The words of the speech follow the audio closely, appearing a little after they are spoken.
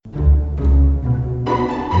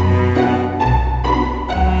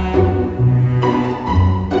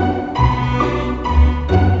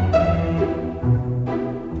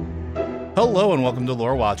Hello and welcome to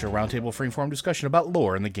Lore Watch, a roundtable freeform discussion about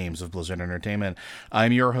lore in the games of Blizzard Entertainment.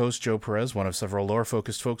 I'm your host, Joe Perez, one of several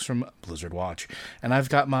lore-focused folks from Blizzard Watch, and I've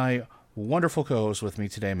got my wonderful co-host with me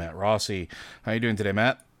today, Matt Rossi. How are you doing today,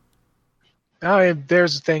 Matt?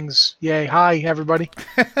 There's things. Yay. Hi, everybody.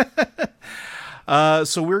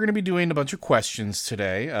 So we're going to be doing a bunch of questions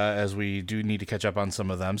today, as we do need to catch up on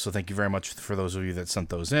some of them. So thank you very much for those of you that sent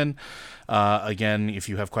those in. Again, if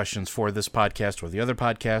you have questions for this podcast or the other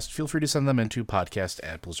podcast, feel free to send them into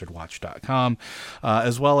podcast@blizzardwatch.com.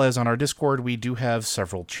 As well as on our Discord, we do have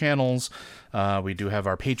several channels. We do have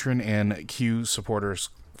our Patreon and Q supporters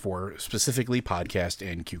for specifically podcast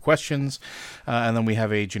and Q questions. And then we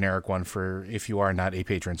have a generic one for if you are not a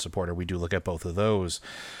Patreon supporter. We do look at both of those.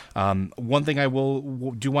 One thing I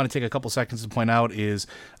do want to take a couple seconds to point out is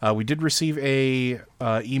we did receive a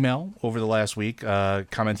email over the last week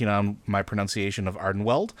commenting on my pronunciation of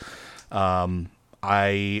Ardenweld.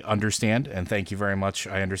 I understand, and thank you very much.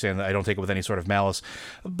 I understand that I don't take it with any sort of malice,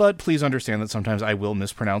 but please understand that sometimes I will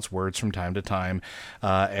mispronounce words from time to time,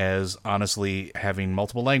 as honestly, having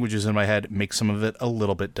multiple languages in my head makes some of it a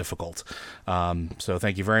little bit difficult. So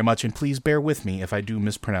thank you very much, and please bear with me if I do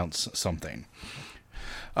mispronounce something.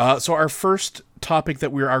 So our first topic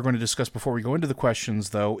that we are going to discuss before we go into the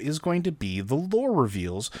questions, though, is going to be the lore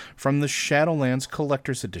reveals from the Shadowlands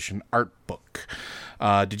Collector's Edition art book.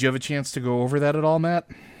 Did you have a chance to go over that at all, Matt?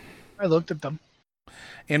 I looked at them.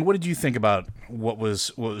 And what did you think about what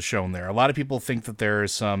was shown there? A lot of people think that there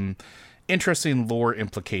is some interesting lore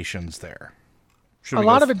implications there. A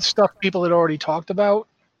lot of it's stuff people had already talked about,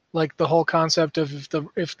 like the whole concept of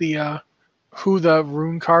if the who the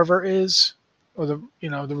rune carver is, or the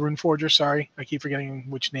rune forger. Sorry, I keep forgetting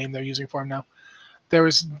which name they're using for him now. There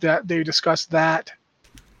was that they discussed that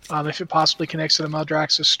if it possibly connects to the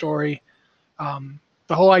Maldraxxus story.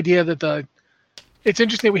 The whole idea that it's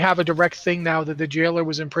interesting that we have a direct thing now that the jailer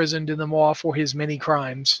was imprisoned in the Maw for his many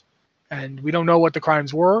crimes, and we don't know what the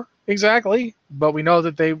crimes were exactly, but we know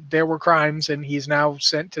that there were crimes, and he's now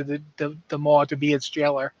sent to the Maw to be its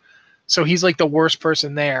jailer. So he's like the worst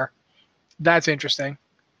person there. That's interesting.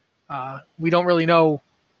 We don't really know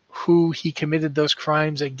who he committed those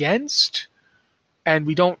crimes against, and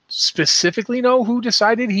we don't specifically know who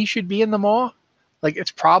decided he should be in the Maw. Like,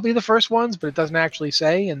 it's probably the first ones, but it doesn't actually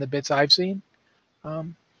say in the bits I've seen.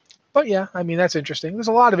 But yeah, I mean, that's interesting. There's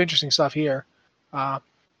a lot of interesting stuff here. I'm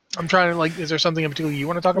trying to, is there something in particular you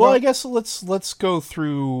want to talk about? Well, I guess let's go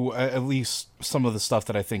through at least some of the stuff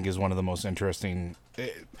that I think is one of the most interesting,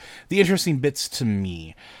 the interesting bits to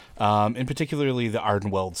me. And particularly the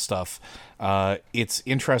Ardenweld stuff. It's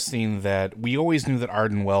interesting that we always knew that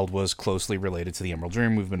Ardenweld was closely related to the Emerald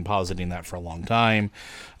Dream. We've been positing that for a long time.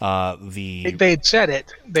 They'd said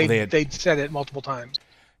it. They'd said it multiple times.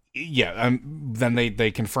 Yeah. Then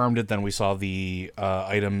they confirmed it. Then we saw the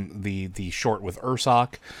item, the short with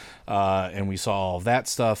Ursoc, and we saw all of that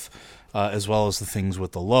stuff. As well as the things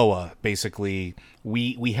with the Loa. Basically,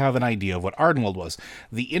 we have an idea of what Ardenweld was.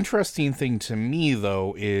 The interesting thing to me,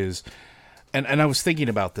 though, is, and I was thinking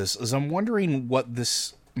about this, is I'm wondering what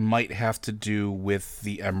this might have to do with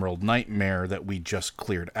the Emerald Nightmare that we just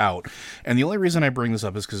cleared out. And the only reason I bring this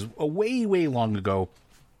up is because way, way long ago,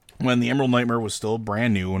 when the Emerald Nightmare was still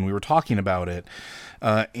brand new, and we were talking about it,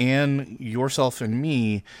 and yourself and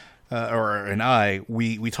me,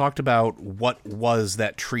 we talked about what was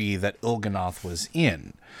that tree that Il'gynoth was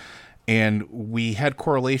in. And we had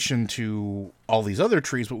correlation to all these other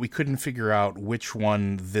trees, but we couldn't figure out which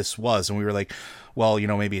one this was. And we were like, well,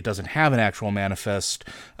 maybe it doesn't have an actual manifest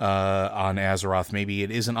on Azeroth. Maybe it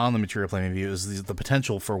isn't on the material plane. Maybe it was the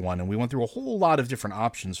potential for one. And we went through a whole lot of different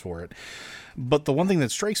options for it. But the one thing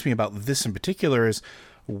that strikes me about this in particular is,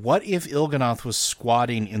 what if Il'gynoth was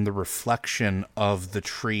squatting in the reflection of the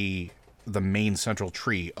tree, the main central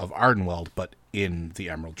tree of Ardenweld, but in the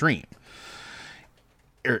Emerald Dream?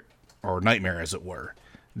 Or Nightmare, as it were.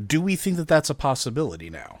 Do we think that that's a possibility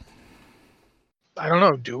now? I don't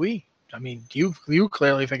know. Do we? I mean, you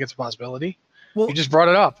clearly think it's a possibility. Well, you just brought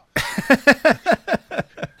it up.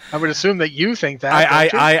 I would assume that you think that.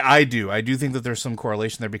 I do. I do think that there's some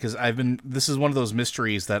correlation there, because this is one of those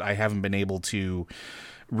mysteries that I haven't been able to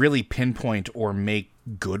really pinpoint or make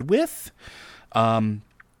good with.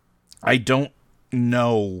 I don't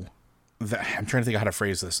know that. I'm trying to think of how to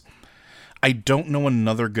phrase this. I don't know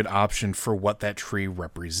another good option for what that tree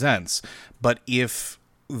represents. But if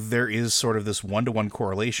there is sort of this 1-to-1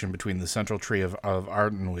 correlation between the central tree of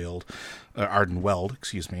Ardenweld,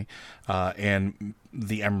 excuse me, and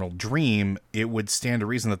the Emerald Dream, it would stand to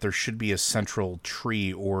reason that there should be a central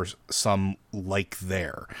tree or some like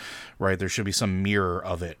there, right? There should be some mirror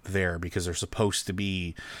of it there because they're supposed to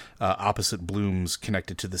be opposite blooms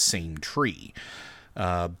connected to the same tree.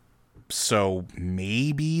 So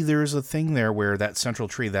maybe there's a thing there where that central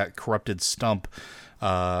tree, that corrupted stump,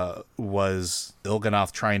 was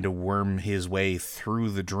Il'gynoth trying to worm his way through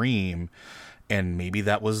the dream, and maybe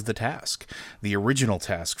that was the task. The original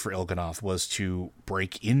task for Il'gynoth was to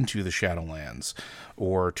break into the Shadowlands,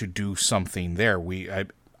 or to do something there.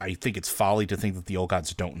 I think it's folly to think that the Old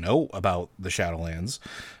Gods don't know about the Shadowlands.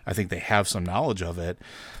 I think they have some knowledge of it,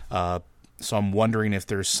 so I'm wondering if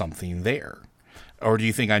there's something there. Or do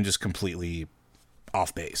you think I'm just completely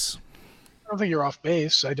off base? I don't think you're off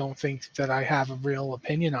base. I don't think that I have a real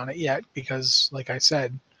opinion on it yet because, like I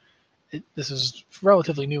said, this is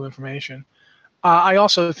relatively new information. I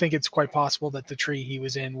also think it's quite possible that the tree he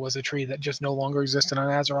was in was a tree that just no longer existed on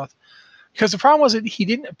Azeroth. Because the problem was that he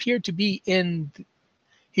didn't appear to be in...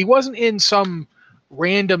 He wasn't in some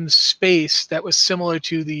random space that was similar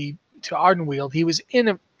to Ardenweald. He was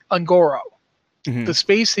in Ungoro. Mm-hmm. The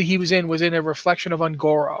space that he was in a reflection of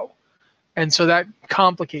Ungoro. And so that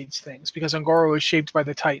complicates things because Ungoro is shaped by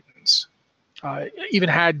the Titans. Even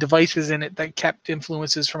had devices in it that kept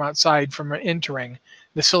influences from outside from entering.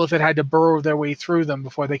 The Silithid had to burrow their way through them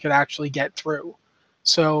before they could actually get through.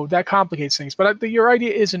 So that complicates things. But your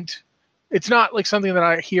idea isn't... It's not like something that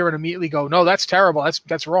I hear and immediately go, no, that's terrible.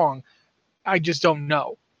 That's wrong. I just don't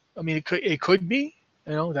know. I mean, it could be.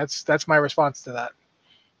 You know, that's my response to that.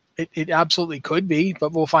 It absolutely could be,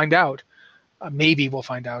 but we'll find out. Maybe we'll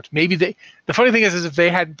find out. Maybe the funny thing is if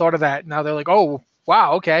they hadn't thought of that, now they're like, oh,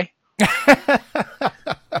 wow, okay.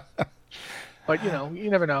 But,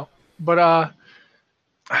 you never know. But,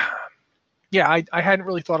 yeah, I hadn't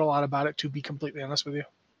really thought a lot about it, to be completely honest with you.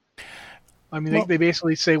 I mean, they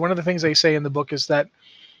basically say, one of the things they say in the book is that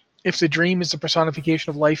if the dream is the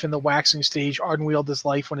personification of life in the waxing stage, Ardenweald is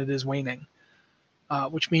life when it is waning.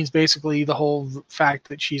 Which means basically the whole fact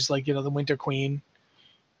that she's like, the Winter Queen.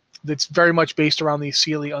 That's very much based around the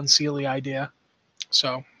Seelie idea.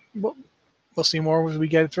 So we'll see more as we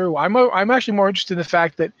get it through. I'm actually more interested in the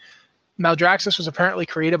fact that Maldraxxus was apparently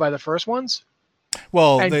created by the first ones.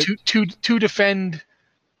 Well, and to defend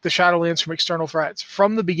the Shadowlands from external threats.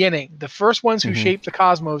 From the beginning, the first ones who shaped the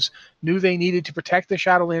cosmos knew they needed to protect the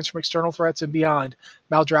Shadowlands from external threats and beyond.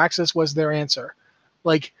 Maldraxxus was their answer.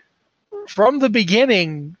 Like, from the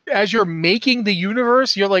beginning, as you're making the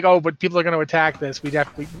universe, you're like, oh, but people are going to attack this.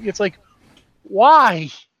 It's like, why?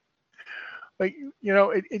 Like,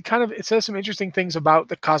 it says some interesting things about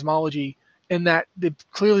the cosmology in that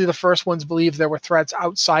clearly the first ones believed there were threats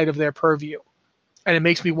outside of their purview. And it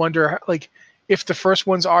makes me wonder, like, if the first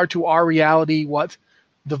ones are to our reality what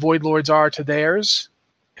the Void Lords are to theirs,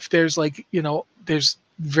 if there's there's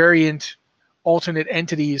variant alternate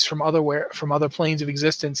entities from other planes of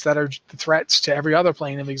existence that are the threats to every other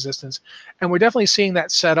plane of existence. And we're definitely seeing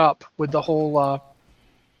that set up with the whole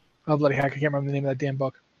oh bloody heck, I can't remember the name of that damn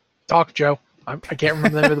book. Talk, Joe. I can't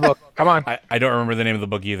remember the name of the book. Come on. I don't remember the name of the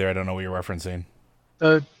book either. I don't know what you're referencing.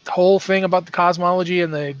 The whole thing about the cosmology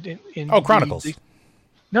and Chronicles.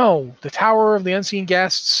 No, the Tower of the Unseen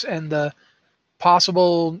Guests and the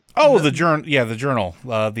possible... the journal. Yeah, the journal.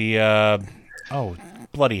 Bloody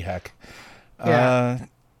heck. Yeah.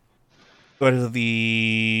 What is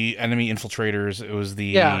the enemy infiltrators? It was the...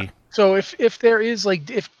 Yeah. So if there is,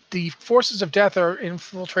 if the forces of death are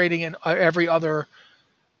infiltrating in every other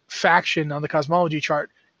faction on the cosmology chart,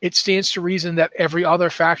 it stands to reason that every other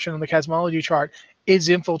faction on the cosmology chart is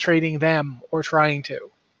infiltrating them or trying to.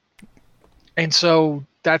 And so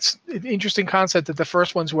that's an interesting concept that the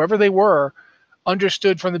first ones, whoever they were,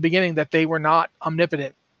 understood from the beginning that they were not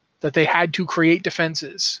omnipotent, that they had to create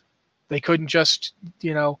defenses. They couldn't just,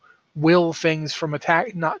 will things from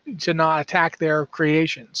not attack their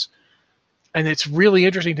creations. And it's really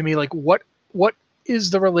interesting to me, like, what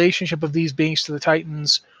is the relationship of these beings to the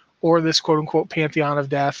Titans or this quote unquote pantheon of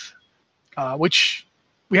death, which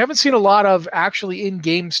we haven't seen a lot of actually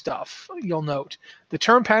in-game stuff. You'll note the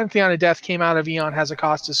term pantheon of death came out of Eon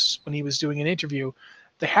Hazakostas when he was doing an interview.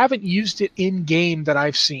 They haven't used it in-game that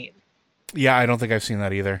I've seen. Yeah, I don't think I've seen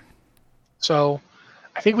that either. So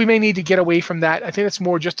I think we may need to get away from that. I think it's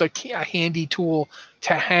more just a handy tool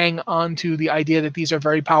to hang on to the idea that these are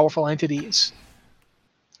very powerful entities.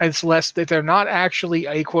 And it's less that they're not actually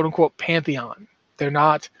a quote-unquote pantheon. They're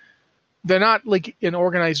not like an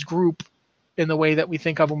organized group in the way that we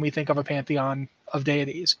think of when we think of a pantheon of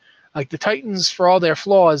deities. Like the Titans, for all their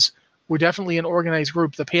flaws, were definitely an organized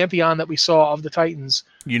group. The pantheon that we saw of the Titans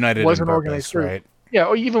United was in an purpose, organized group. right? Yeah,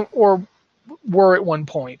 or were at one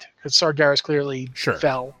point, because Sargeras clearly Sure.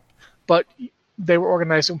 fell. But they were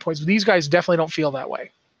organized at one point. These guys definitely don't feel that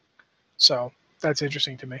way. So that's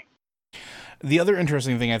interesting to me. The other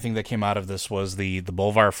interesting thing I think that came out of this was the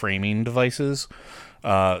Bolvar framing devices.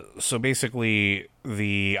 So basically,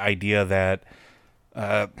 the idea that...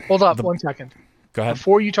 Hold up 1 second. Go ahead.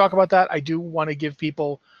 Before you talk about that, I do want to give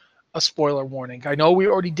people a spoiler warning. I know we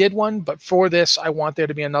already did one, but for this, I want there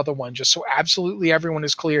to be another one, just so absolutely everyone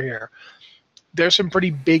is clear here. There's some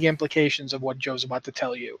pretty big implications of what Joe's about to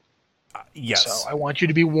tell you. Yes. So I want you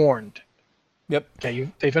to be warned. Yep. Okay,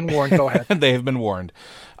 they've been warned. Go ahead. They have been warned.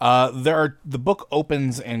 The book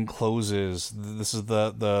opens and closes. This is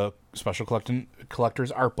the Special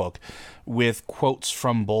Collector's Art Book with quotes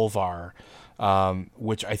from Bolvar,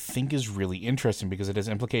 which I think is really interesting because it has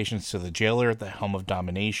implications to the Jailer, the Helm of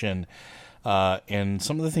Domination, and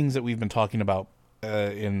some of the things that we've been talking about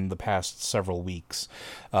in the past several weeks.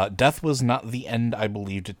 Death was not the end I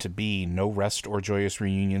believed it to be. No rest or joyous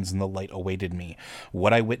reunions in the light awaited me.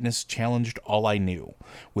 What I witnessed challenged all I knew.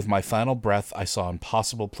 With my final breath, I saw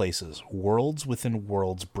impossible places, worlds within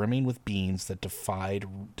worlds brimming with beings that defied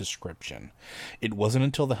description. It wasn't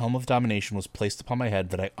until the Helm of Domination was placed upon my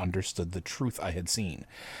head that I understood the truth I had seen.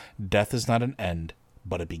 Death is not an end,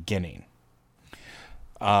 but a beginning.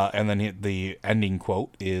 And then the ending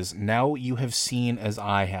quote is, "Now you have seen as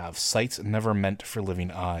I have, sights never meant for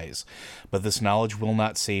living eyes. But this knowledge will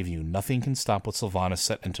not save you. Nothing can stop what Sylvanas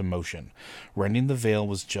set into motion. Rending the veil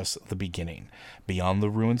was just the beginning. Beyond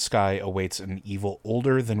the ruined sky awaits an evil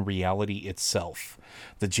older than reality itself.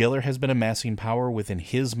 The Jailer has been amassing power within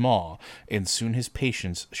his maw, and soon his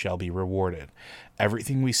patience shall be rewarded.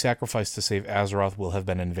 Everything we sacrificed to save Azeroth will have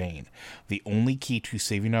been in vain. The only key to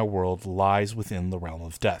saving our world lies within the realm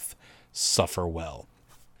of death. Suffer well."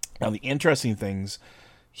 Now, the interesting things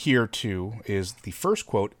here, too, is the first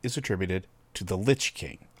quote is attributed to the Lich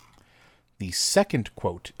King. The second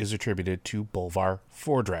quote is attributed to Bolvar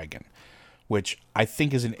Fordragon, which I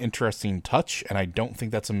think is an interesting touch, and I don't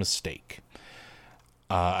think that's a mistake.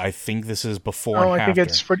 I think this is before and after. I think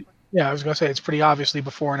it's pretty... Yeah, I was going to say, it's pretty obviously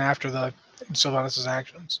before and after the Sylvanas'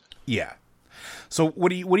 actions. Yeah. So what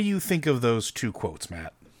do you think of those two quotes,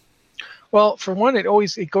 Matt? Well, for one, it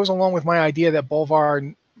goes along with my idea that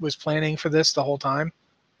Bolvar was planning for this the whole time.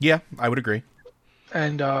 Yeah, I would agree.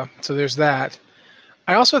 And so there's that.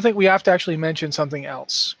 I also think we have to actually mention something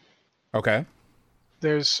else. Okay.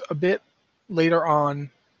 There's a bit later on,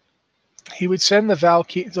 he would send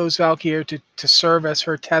those Valkyr to serve as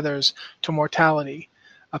her tethers to mortality.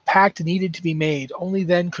 A pact needed to be made. Only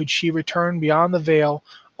then could she return beyond the veil.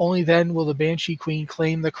 Only then will the Banshee Queen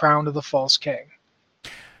claim the crown of the false king.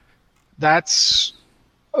 That's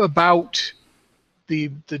about the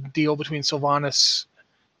deal between Sylvanas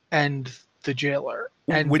and the Jailer.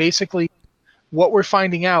 And basically, what we're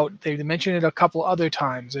finding out, they mentioned it a couple other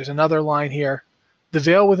times. There's another line here. The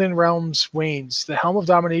veil within realms wanes. The helm of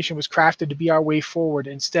domination was crafted to be our way forward.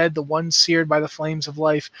 Instead, the one seared by the flames of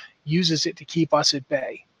life uses it to keep us at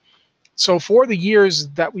bay. So for the years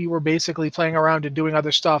that we were basically playing around and doing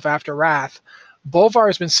other stuff after Wrath, Bolvar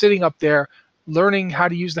has been sitting up there learning how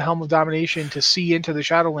to use the helm of domination to see into the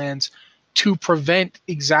Shadowlands to prevent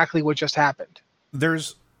exactly what just happened.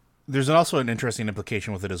 There's also an interesting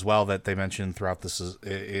implication with it as well that they mentioned throughout this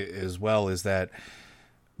as well, is that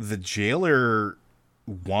the Jailer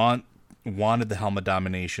wanted the Helm of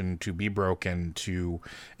Domination to be broken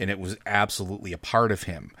and it was absolutely a part of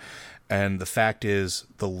him. And the fact is,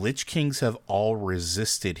 the Lich Kings have all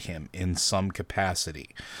resisted him in some capacity,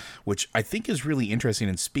 which I think is really interesting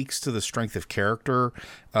and speaks to the strength of character,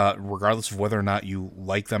 regardless of whether or not you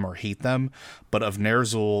like them or hate them, but of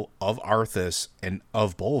Ner'zhul, of Arthas, and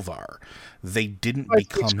of Bolvar. They didn't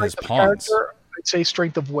become his pawns. I'd say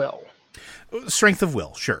strength of will. Strength of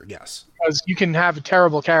will, sure, yes. Because you can have a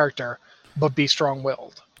terrible character, but be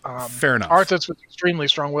strong-willed. Fair enough. Arthas was extremely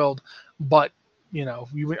strong-willed, but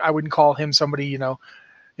I wouldn't call him somebody.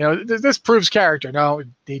 This proves character. No,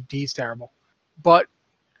 he's terrible. But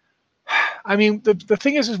I mean, the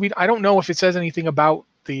thing is I don't know if it says anything about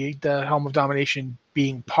the Helm of Domination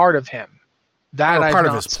being part of him. That or part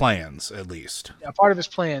of his plans, at least. Yeah, part of his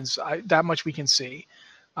plans. That much we can see.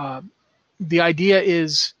 The idea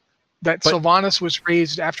is that Sylvanas was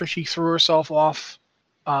raised after she threw herself off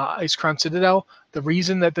Icecrown Citadel. The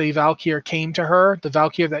reason that the Valkyr came to her, the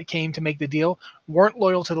Valkyr that came to make the deal, weren't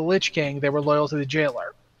loyal to the Lich King. They were loyal to the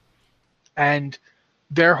Jailer. And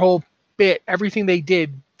their whole bit, everything they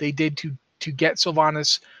did to get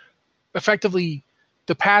Sylvanas effectively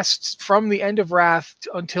the past from the end of Wrath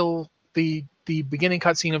until the beginning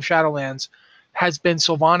cutscene of Shadowlands has been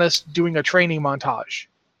Sylvanas doing a training montage,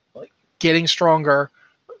 like getting stronger.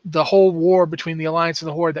 The whole war between the Alliance and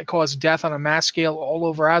the Horde that caused death on a mass scale all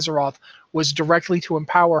over Azeroth was directly to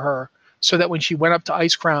empower her, so that when she went up to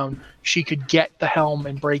Icecrown, she could get the helm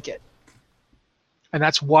and break it. And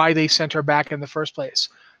that's why they sent her back in the first place.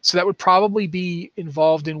 So that would probably be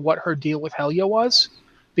involved in what her deal with Helya was,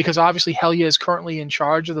 because obviously Helya is currently in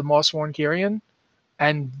charge of the Mossworn Kyrian,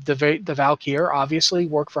 and the Valkyr obviously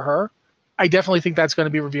work for her. I definitely think that's going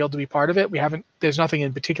to be revealed to be part of it. There's nothing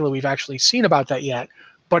in particular we've actually seen about that yet,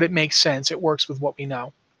 but it makes sense. It works with what we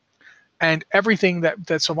know. And everything that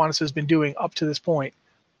Sylvanas has been doing up to this point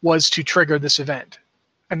was to trigger this event.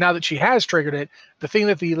 And now that she has triggered it, the thing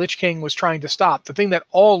that the Lich King was trying to stop, the thing that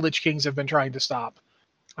all Lich Kings have been trying to stop.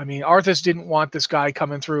 I mean, Arthas didn't want this guy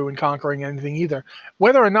coming through and conquering anything either.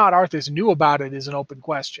 Whether or not Arthas knew about it is an open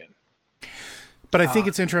question. But I think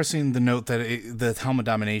it's interesting to note that the Helm of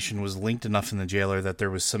Domination was linked enough in the Jailer that there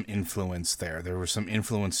was some influence there. There was some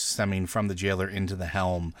influence stemming from the Jailer into the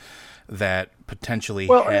Helm that potentially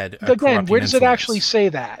had a again, where does influence. it actually say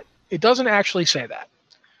that? It doesn't actually say that.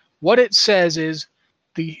 What it says is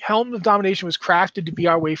the Helm of Domination was crafted to be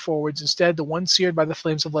our way forwards. Instead, the one seared by the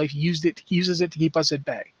flames of life uses it to keep us at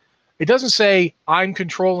bay. It doesn't say, I'm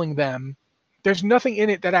controlling them. There's nothing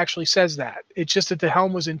in it that actually says that. It's just that the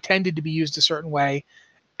helm was intended to be used a certain way,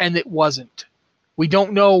 and it wasn't. We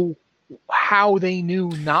don't know how they knew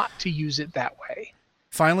not to use it that way.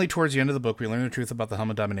 Finally, towards the end of the book, we learn the truth about the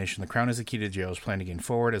Helm of Domination. The crown is the key to Jail's plan to gain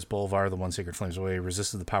forward, as Bolvar, the one sacred flames away,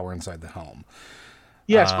 resisted the power inside the helm.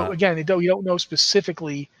 Yes, but again, we don't know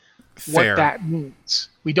specifically what that means.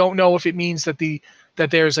 We don't know if it means that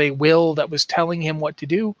there's a will that was telling him what to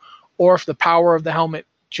do, or if the power of the helmet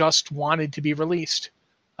just wanted to be released.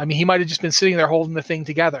 I mean, he might have just been sitting there holding the thing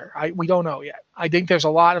together. We don't know yet. I think there's a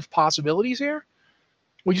lot of possibilities here.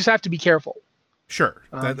 We just have to be careful. Sure,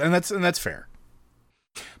 and that's fair.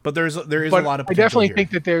 But there is a lot of potential. I definitely here.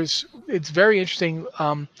 think that it's very interesting.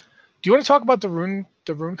 Do you want to talk about the rune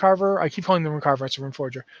carver? I keep calling the rune carver. It's a rune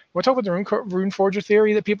forger. You want to talk about the rune forger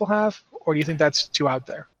theory that people have, or do you think that's too out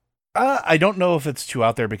there? I don't know if it's too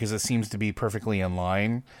out there because it seems to be perfectly in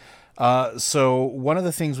line. So one of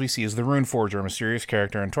the things we see is the Rune Forger, a mysterious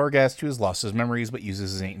character in Torghast who has lost his memories but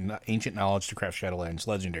uses his ancient knowledge to craft Shadowlands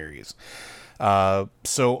legendaries.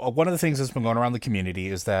 So one of the things that's been going around the community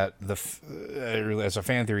is that as a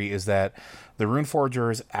fan theory is that the Rune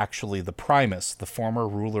Forger is actually the Primus, the former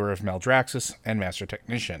ruler of Maldraxxus and Master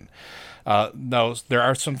Technician. Now, there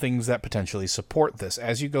are some things that potentially support this.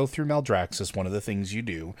 As you go through Maldraxxus, one of the things you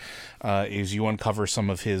do is you uncover some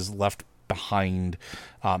of his left behind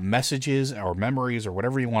messages or memories or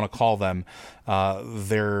whatever you want to call them.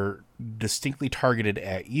 They're distinctly targeted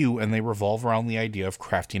at you, and they revolve around the idea of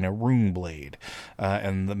crafting a rune blade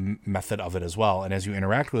and the method of it as well. And as you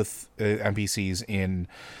interact with NPCs in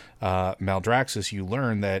Maldraxxus, you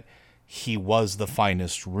learn that he was the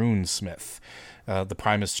finest runesmith. The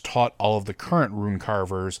Primus taught all of the current rune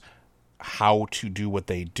carvers how to do what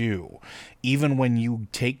they do. Even when you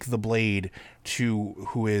take the blade to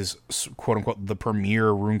who is quote unquote the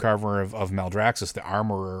premier rune carver of Maldraxxus, the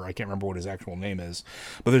armorer, I can't remember what his actual name is,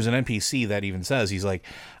 but there's an NPC that even says, he's like,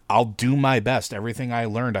 I'll do my best. Everything I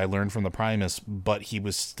learned from the Primus, but he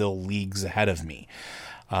was still leagues ahead of me.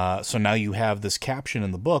 So now you have this caption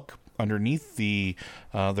in the book underneath the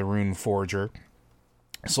Rune Forger: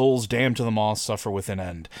 souls damned to the maw suffer with an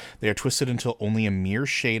end. They are twisted until only a mere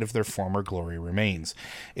shade of their former glory remains.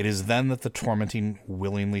 It is then that the tormenting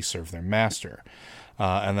willingly serve their master.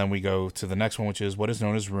 And then we go to the next one, which is what is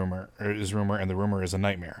known as rumor, and the rumor is a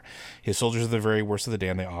nightmare. His soldiers are the very worst of the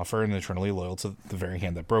damned they offer, and eternally loyal to the very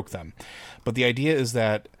hand that broke them. But the idea is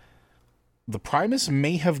that the Primus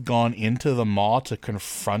may have gone into the maw to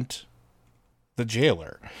confront the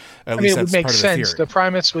Jailer. At least it would make sense. The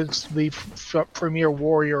Primus was the premier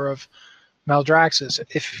warrior of Maldraxxus.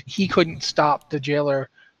 If he couldn't stop the Jailer,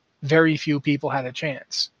 very few people had a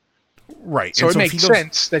chance. Right. So it makes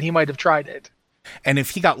sense that he might have tried it. And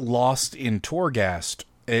if he got lost in Torghast,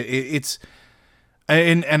 it's...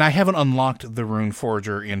 And I haven't unlocked the Rune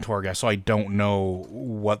Forger in Torghast, so I don't know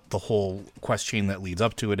what the whole quest chain that leads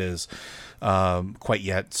up to it is quite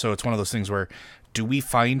yet. So it's one of those things where, do we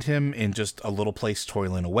find him in just a little place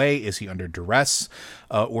toiling away? Is he under duress?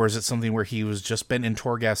 Or is it something where he was just been in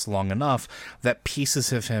Torghast long enough that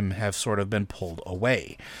pieces of him have sort of been pulled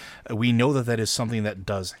away? We know that is something that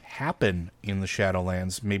does happen in the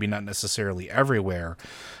Shadowlands, maybe not necessarily everywhere,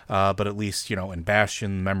 but at least, in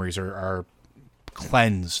Bastion, memories are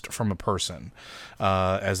cleansed from a person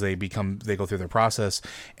as they go through their process.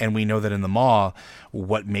 And we know that in the Maw,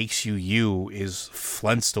 what makes you is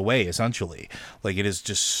flensed away, essentially. Like, it is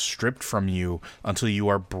just stripped from you until you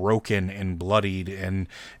are broken and bloodied, and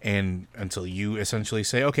until you essentially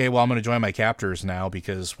say, okay, well, I'm going to join my captors now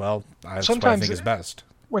because, well, that's what I think is best.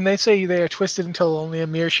 When they say they are twisted until only a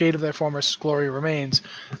mere shade of their former glory remains,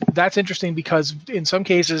 that's interesting because in some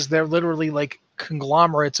cases they're literally like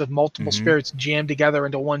conglomerates of multiple spirits jammed together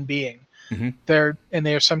into one being. They're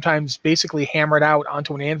sometimes basically hammered out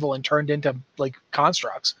onto an anvil and turned into like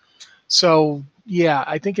constructs. So yeah,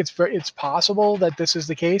 I think it's possible that this is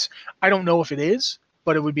the case. I don't know if it is,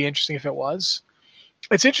 but it would be interesting if it was.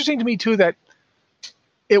 It's interesting to me too that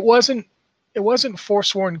it wasn't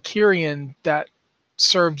Forsworn Kyrian that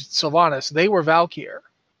served Sylvanas. They were Valkyr.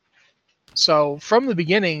 So from the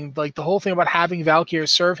beginning, like the whole thing about having Valkyr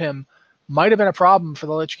serve him might have been a problem for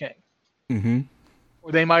the Lich King.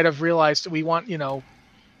 Or they might have realized that we want,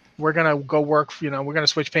 we're going to go work, we're going to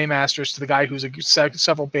switch paymasters to the guy who's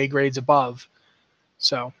several pay grades above.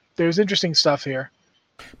 So there's interesting stuff here.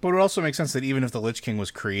 But it also makes sense that even if the Lich King was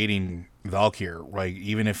creating Valkyr, like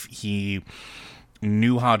even if he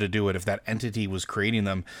knew how to do it, if that entity was creating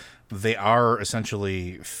them, they are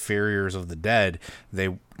essentially farriers of the dead.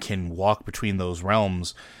 They can walk between those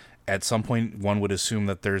realms. At some point, one would assume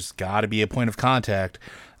that there's got to be a point of contact,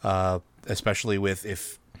 especially with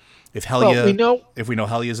if Helya, if we know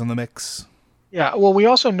Helya's in the mix. Yeah, well, we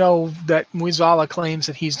also know that Muizala claims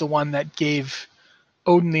that he's the one that gave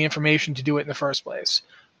Odin the information to do it in the first place.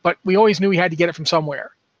 But we always knew he had to get it from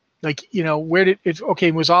somewhere. Like, where did it?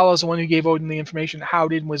 Okay, Muizala is the one who gave Odin the information. How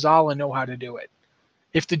did Muizala know how to do it?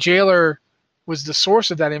 If the jailer was the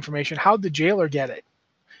source of that information, how did the jailer get it?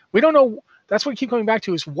 We don't know. That's what we keep coming back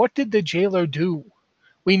to is what did the jailer do?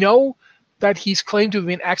 We know that he's claimed to have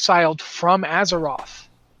been exiled from Azeroth.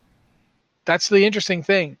 That's the interesting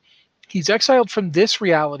thing. He's exiled from this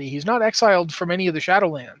reality. He's not exiled from any of the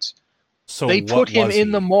Shadowlands. So they put him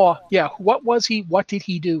in the Maw. Yeah, what was he? What did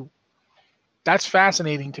he do? That's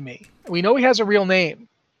fascinating to me. We know he has a real name.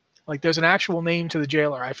 Like, there's an actual name to the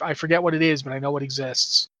jailer. I forget what it is, but I know it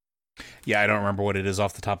exists. Yeah, I don't remember what it is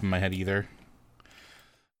off the top of my head either.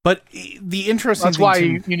 But the interesting That's why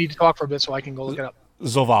you need to talk for a bit so I can go look it up.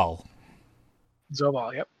 Zovaal,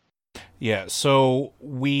 yep. Yeah, so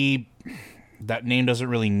that name doesn't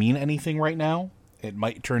really mean anything right now. It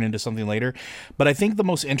might turn into something later. But I think the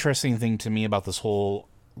most interesting thing to me about this whole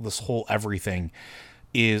everything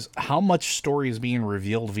is how much story is being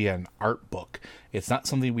revealed via an art book. It's not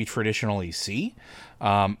something we traditionally see.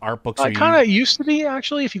 Art books are kind of used to be,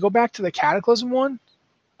 actually. If you go back to the Cataclysm one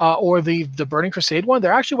or the Burning Crusade one,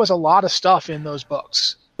 there actually was a lot of stuff in those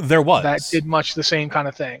books. There was. That did much the same kind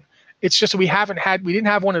of thing. It's just we didn't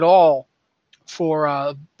have one at all for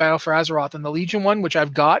Battle for Azeroth. And the Legion one, which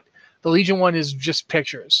I've got, the Legion one is just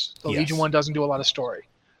pictures. The Legion one doesn't do a lot of story.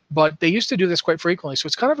 But they used to do this quite frequently, so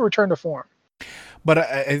it's kind of a return to form. But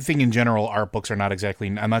I think in general, art books are not exactly,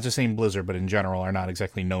 I'm not just saying Blizzard, but in general are not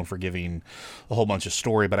exactly known for giving a whole bunch of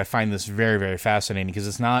story. But I find this very, very fascinating because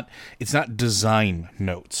it's not design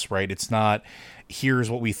notes, right? It's not,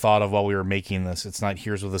 here's what we thought of while we were making this. It's not,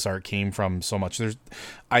 here's where this art came from so much.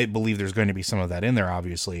 I believe there's going to be some of that in there,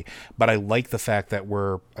 obviously. But I like the fact that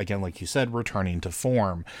we're, again, like you said, returning to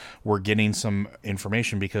form. We're getting some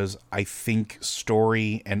information because I think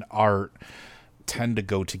story and art tend to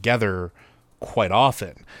go together quite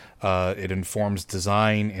often. It informs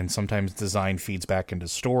design, and sometimes design feeds back into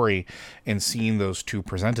story, and seeing those two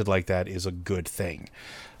presented like that is a good thing.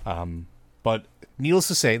 But needless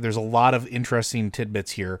to say, there's a lot of interesting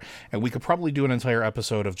tidbits here, and we could probably do an entire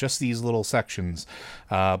episode of just these little sections.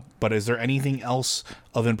 But is there anything else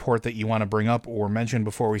of import that you want to bring up or mention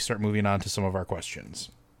before we start moving on to some of our questions?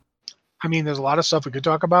 I mean, there's a lot of stuff we could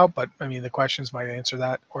talk about, but I mean, the questions might answer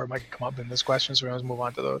that, or it might come up in this question, so we're going to move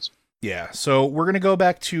on to those. Yeah, so we're going to go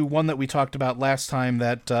back to one that we talked about last time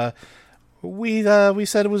that we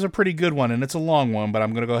said it was a pretty good one, and it's a long one, but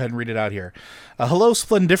I'm going to go ahead and read it out here. Hello,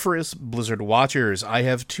 splendiferous Blizzard watchers. I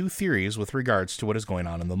have two theories with regards to what is going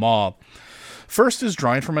on in the Maw. First is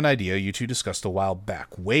drawing from an idea you two discussed a while back,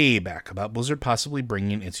 way back, about Blizzard possibly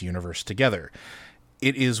bringing its universe together.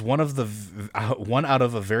 It is one out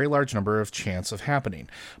of a very large number of chance of happening,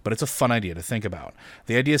 but it's a fun idea to think about.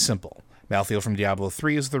 The idea is simple. Malthael from Diablo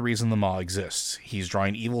 3 is the reason the Maw exists. He's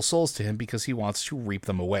drawing evil souls to him because he wants to reap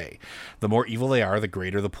them away. The more evil they are, the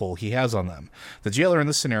greater the pull he has on them. The jailer in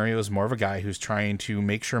this scenario is more of a guy who's trying to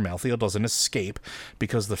make sure Malthael doesn't escape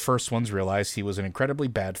because the first ones realized he was an incredibly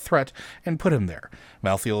bad threat and put him there.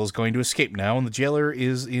 Malthael is going to escape now, and the jailer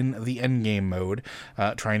is in the endgame mode,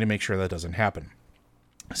 trying to make sure that doesn't happen.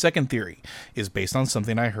 Second theory is based on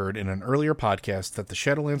something I heard in an earlier podcast, that the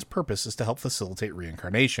Shadowlands' purpose is to help facilitate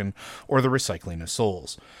reincarnation or the recycling of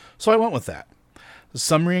souls. So I went with that.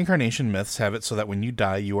 Some reincarnation myths have it so that when you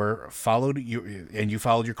die, you followed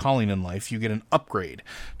your calling in life, you get an upgrade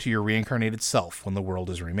to your reincarnated self when the world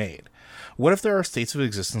is remade. What if there are states of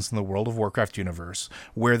existence in the World of Warcraft universe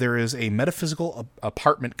where there is a metaphysical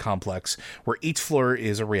apartment complex where each floor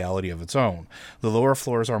is a reality of its own? The lower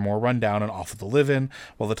floors are more run down and awful to live in,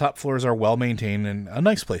 while the top floors are well maintained and a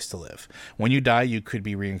nice place to live. When you die, you could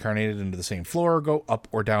be reincarnated into the same floor or go up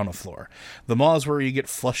or down a floor. The Maw is where you get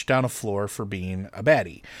flushed down a floor for being a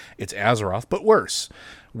baddie. It's Azeroth, but worse.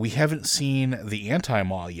 We haven't seen the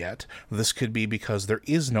Anti-Maw yet. This could be because there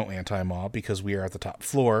is no Anti-Maw because we are at the top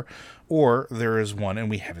floor, or there is one and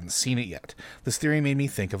we haven't seen it yet. This theory made me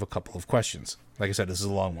think of a couple of questions. Like I said, this is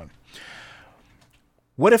a long one.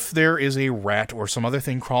 What if there is a rat or some other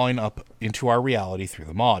thing crawling up into our reality through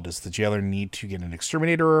the Maw? Does the jailer need to get an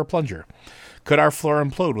exterminator or a plunger? Could our floor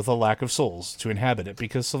implode with a lack of souls to inhabit it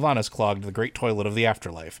because Sylvanas clogged the great toilet of the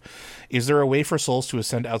afterlife? Is there a way for souls to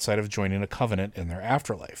ascend outside of joining a covenant in their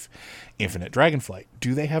afterlife? Infinite Dragonflight.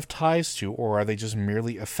 Do they have ties to, or are they just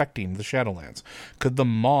merely affecting the Shadowlands? Could the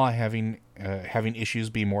Maw having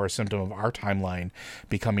issues be more a symptom of our timeline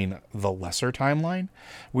becoming the lesser timeline?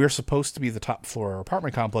 We are supposed to be the top floor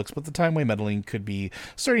apartment complex, but the Timeway meddling could be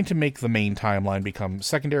starting to make the main timeline become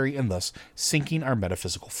secondary and thus sinking our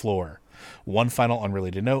metaphysical floor. One final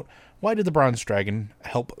unrelated note: why did the Bronze Dragon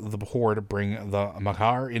help the Horde bring the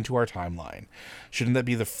Makar into our timeline? Shouldn't that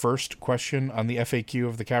be the first question on the FAQ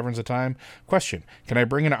of the Caverns of Time? Question: can I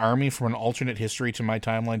bring an army from an alternate history to my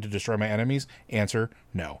timeline to destroy my enemies? Answer: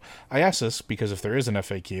 no. I ask this because if there is an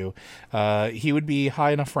FAQ, he would be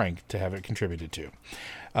high enough rank to have it contributed to.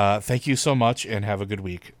 Thank you so much and have a good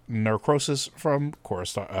week. Necrosis from Coral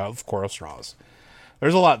Straws.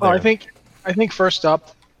 There's a lot there. Well, I think first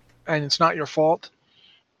up, and it's not your fault,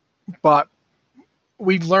 but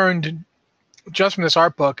we've learned just from this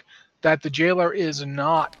art book that the jailer is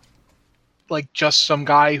not like just some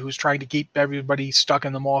guy who's trying to keep everybody stuck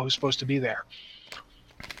in the Maw who's supposed to be there.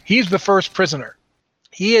 He's the first prisoner.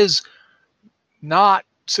 He is not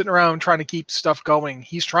sitting around trying to keep stuff going.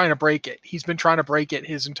 He's trying to break it. He's been trying to break it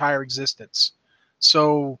his entire existence.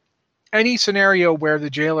 So any scenario where the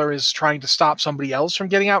jailer is trying to stop somebody else from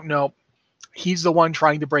getting out, no. He's the one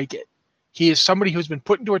trying to break it. He is somebody who's been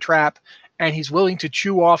put into a trap, and he's willing to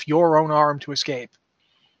chew off your own arm to escape.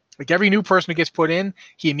 Like every new person who gets put in,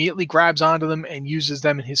 he immediately grabs onto them and uses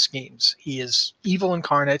them in his schemes. He is evil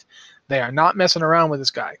incarnate. They are not messing around with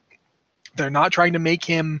this guy. They're not trying to make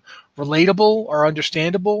him relatable or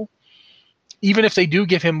understandable. Even if they do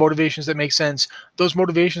give him motivations that make sense, those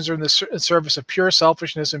motivations are in the service of pure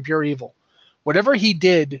selfishness and pure evil. Whatever he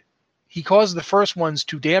did, he caused the first ones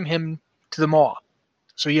to damn him to the Maw.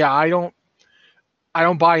 So yeah, I don't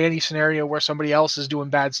buy any scenario where somebody else is doing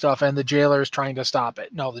bad stuff and the jailer is trying to stop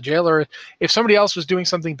it. No, the jailer, if somebody else was doing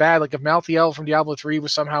something bad, like if Malthael from Diablo 3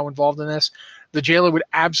 was somehow involved in this, the jailer would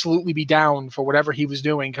absolutely be down for whatever he was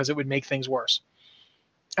doing because it would make things worse.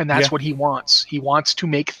 And that's what he wants. He wants to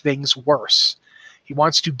make things worse. He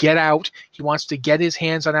wants to get out. He wants to get his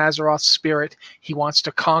hands on Azeroth's spirit. He wants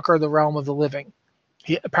to conquer the realm of the living.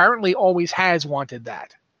 He apparently always has wanted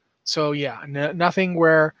that. So yeah,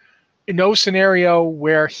 no scenario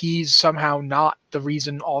where he's somehow not the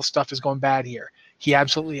reason all stuff is going bad here. He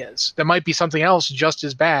absolutely is. There might be something else just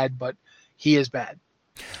as bad, but he is bad.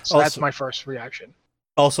 So that's my first reaction.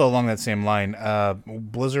 Also along that same line,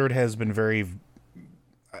 Blizzard has been very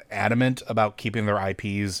adamant about keeping their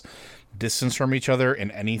IPs distance from each other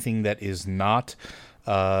in anything that is not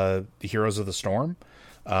the Heroes of the Storm.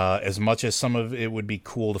 As much as some of it would be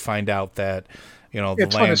cool to find out that,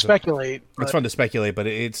 it's fun to speculate. It's fun to speculate, but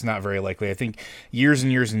it's not very likely. I think years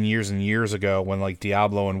and years and years and years ago, when like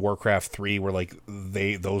Diablo and Warcraft 3 were like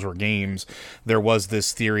those were games, there was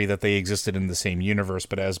this theory that they existed in the same universe.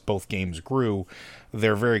 But as both games grew,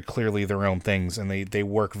 they're very clearly their own things, and they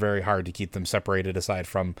work very hard to keep them separated. Aside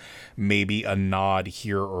from maybe a nod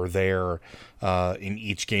here or there in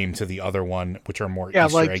each game to the other one, which are more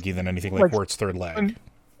Easter eggy than anything, like Wart's third leg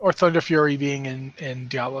or Thunder Fury being in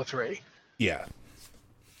Diablo 3. Yeah.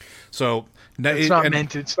 So it's not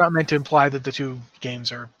meant to imply that the two games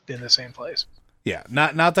are in the same place. Yeah,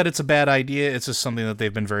 not that it's a bad idea. It's just something that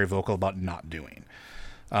they've been very vocal about not doing.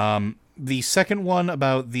 The second one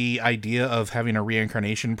about the idea of having a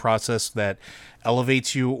reincarnation process that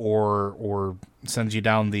elevates you or sends you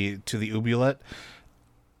down to the oubliette.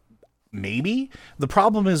 Maybe. The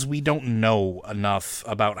problem is we don't know enough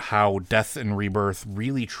about how death and rebirth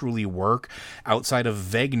really truly work outside of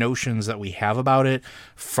vague notions that we have about it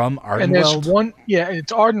from Ardenweld. And there's one, yeah,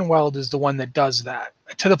 it's Ardenweld is the one that does that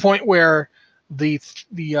to the point where the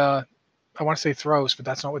I want to say Thros, but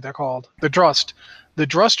that's not what they're called. The Drust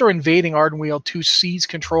are invading Ardenweald to seize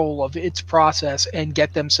control of its process and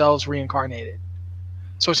get themselves reincarnated.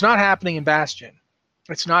 So it's not happening in Bastion.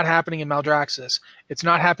 It's not happening in Maldraxxus. It's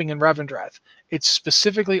not happening in Revendreth. It's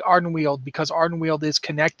specifically Ardenweald because Ardenweald is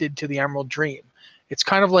connected to the Emerald Dream. It's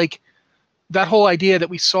kind of like that whole idea that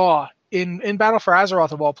we saw in Battle for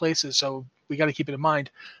Azeroth of all places, so we got to keep it in mind.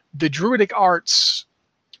 The Druidic arts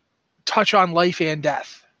touch on life and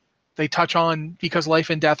death. They touch on, because life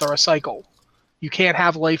and death are a cycle. You can't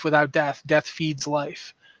have life without death. Death feeds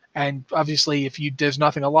life. And obviously, if there's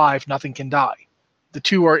nothing alive, nothing can die. The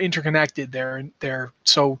two are interconnected. They're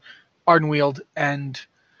so Ardenweald and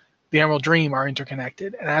the Emerald Dream are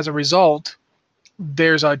interconnected. And as a result,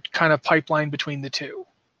 there's a kind of pipeline between the two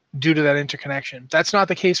due to that interconnection. That's not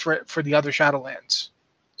the case for the other Shadowlands.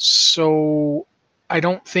 So I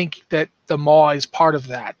don't think that the Maw is part of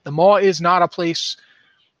that. The Maw is not a place,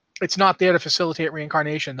 it's not there to facilitate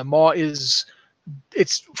reincarnation. The Maw it's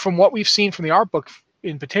from what we've seen from the art book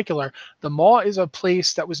in particular, the Maw is a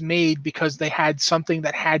place that was made because they had something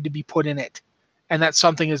that had to be put in it. And that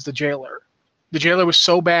something is the Jailer. The Jailer was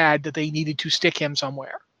so bad that they needed to stick him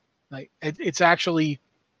somewhere. Like it's actually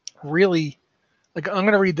really, like, I'm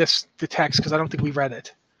going to read the text because I don't think we read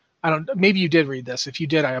it. Maybe you did read this. If you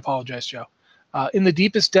did, I apologize, Joe. In the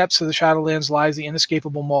deepest depths of the Shadowlands lies the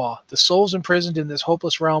inescapable Maw. The souls imprisoned in this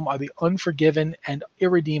hopeless realm are the unforgiven and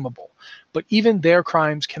irredeemable, but even their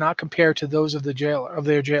crimes cannot compare to those of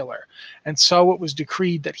their jailer. And so it was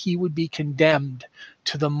decreed that he would be condemned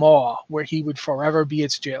to the Maw, where he would forever be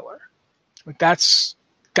its jailer. Like that's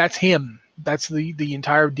him. That's the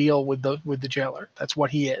entire deal with the jailer. That's what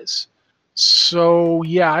he is. So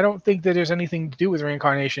yeah, I don't think that there's anything to do with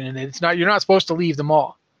reincarnation in it. It's not. You're not supposed to leave the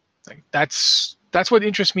Maw. Like, that's what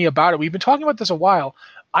interests me about it. We've been talking about this a while.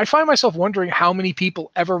 I find myself wondering how many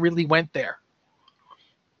people ever really went there.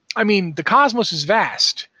 I mean, the cosmos is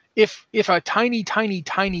vast. If a tiny, tiny,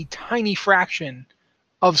 tiny, tiny fraction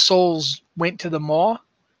of souls went to the Maw,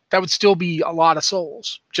 that would still be a lot of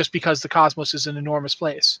souls, just because the cosmos is an enormous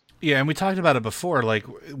place. Yeah, and we talked about it before. Like,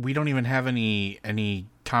 we don't even have any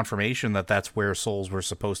confirmation that that's where souls were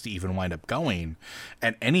supposed to even wind up going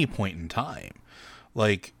at any point in time.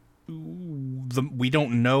 Like, we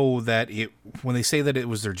don't know that when they say that it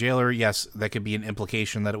was their jailer, yes, that could be an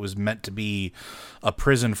implication that it was meant to be a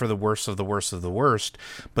prison for the worst of the worst of the worst.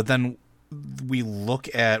 But then we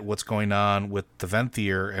look at what's going on with the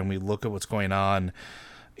Venthyr, and we look at what's going on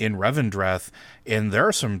in Revendreth, and there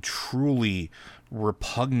are some truly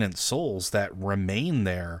repugnant souls that remain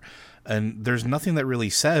there. And there's nothing that really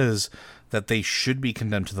says that they should be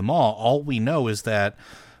condemned to the Maw. All we know is that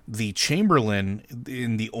the Chamberlain,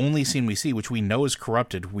 in the only scene we see, which we know is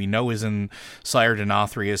corrupted, we know is in Sire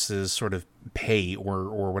Denathrius's sort of pay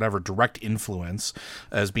or whatever direct influence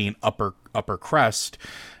as being upper crest,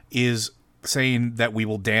 is saying that we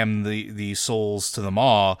will damn the souls to the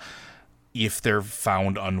Maw if they're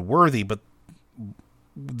found unworthy. But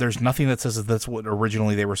there's nothing that says that that's what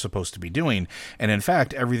originally they were supposed to be doing. And in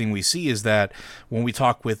fact, everything we see is that when we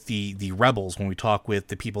talk with the rebels, when we talk with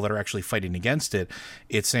the people that are actually fighting against it,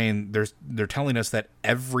 it's saying they're telling us that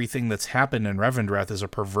everything that's happened in Revendreth is a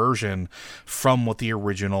perversion from what the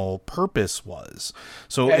original purpose was.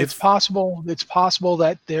 So yeah, it's possible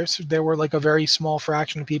that there were like a very small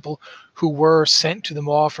fraction of people who were sent to the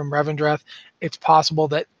Maw from Revendreth. It's possible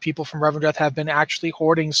that people from Revendreth have been actually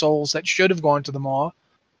hoarding souls that should have gone to the Maw.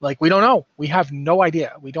 Like, we don't know. We have no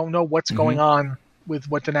idea. We don't know what's going on with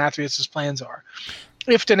what Denathrius's plans are.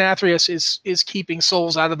 If Denathrius is keeping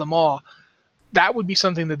souls out of the Maw, that would be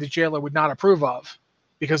something that the jailer would not approve of,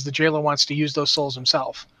 because the jailer wants to use those souls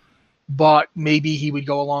himself. But maybe he would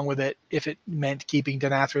go along with it if it meant keeping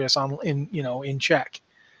Denathrius in check.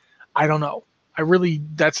 I don't know.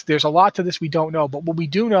 There's a lot to this we don't know. But what we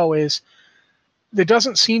do know is there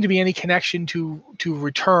doesn't seem to be any connection to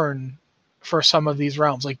return for some of these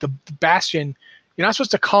realms. Like the Bastion, you're not supposed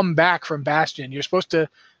to come back from Bastion. You're supposed to,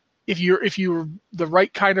 if you're the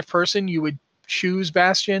right kind of person, you would choose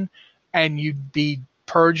Bastion and you'd be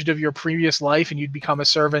purged of your previous life and you'd become a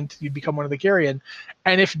servant, you'd become one of the Kyrian.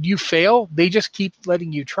 And if you fail, they just keep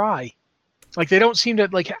letting you try. Like, they don't seem to,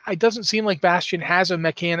 like, it doesn't seem like Bastion has a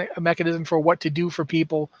mechanism for what to do for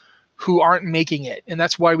people who aren't making it. And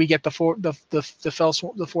that's why we get the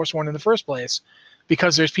Forsworn in the first place,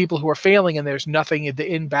 because there's people who are failing and there's nothing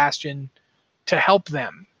in Bastion to help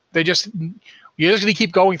them. You're just going to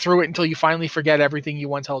keep going through it until you finally forget everything you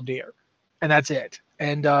once held dear, and that's it.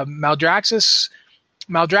 And Maldraxxus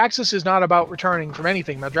is not about returning from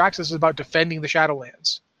anything. Maldraxxus is about defending the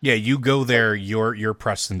Shadowlands. Yeah, you go there, you're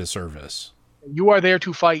pressed into service. You are there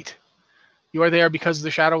to fight. You are there because the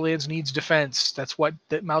Shadowlands needs defense. That's what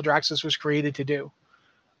that Maldraxxus was created to do.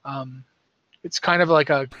 It's kind of like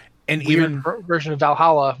a weird version of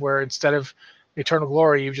Valhalla, where instead of eternal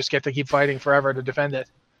glory, you just get to keep fighting forever to defend it.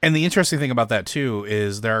 And the interesting thing about that, too,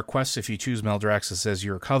 is there are quests if you choose Maldraxxus as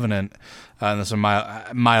your covenant, and this is a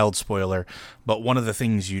mild spoiler, but one of the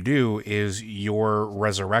things you do is you're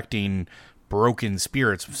resurrecting broken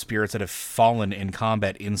spirits that have fallen in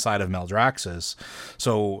combat inside of Maldraxxus.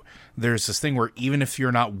 So there's this thing where even if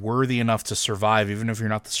you're not worthy enough to survive, even if you're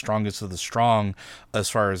not the strongest of the strong as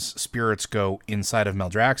far as spirits go inside of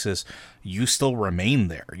Maldraxxus, you still remain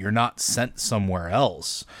there. You're not sent somewhere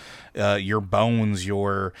else. Your bones,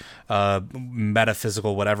 your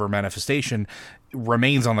metaphysical whatever manifestation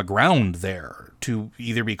remains on the ground there to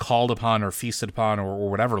either be called upon or feasted upon or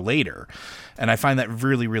whatever later. And I find that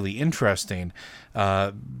really, really interesting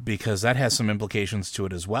because that has some implications to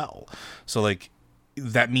it as well. So, like,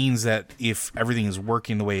 that means that if everything is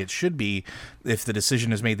working the way it should be, if the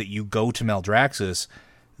decision is made that you go to Maldraxxus,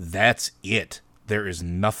 that's it. There is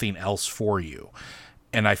nothing else for you.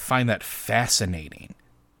 And I find that fascinating.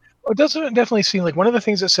 It doesn't definitely seem like one of the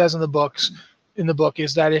things it says in the book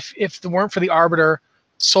is that if it weren't for the Arbiter,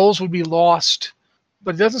 souls would be lost,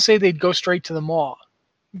 but it doesn't say they'd go straight to the Maw.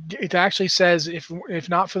 It actually says if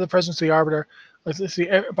not for the presence of the Arbiter, let's see,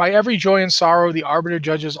 by every joy and sorrow, the Arbiter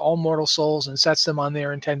judges all mortal souls and sets them on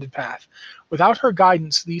their intended path. Without her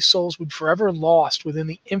guidance, these souls would forever lost within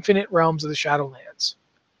the infinite realms of the Shadowlands.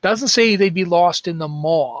 It doesn't say they'd be lost in the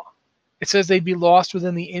Maw. It says they'd be lost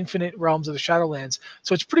within the infinite realms of the Shadowlands.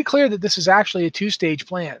 So it's pretty clear that this is actually a two-stage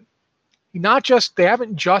plan. They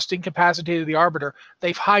haven't just incapacitated the Arbiter,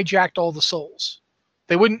 they've hijacked all the souls.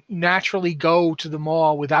 They wouldn't naturally go to the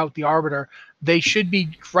Maw without the Arbiter. They should be,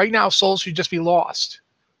 right now, souls should just be lost.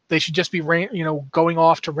 They should just be going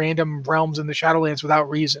off to random realms in the Shadowlands without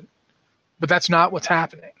reason. But that's not what's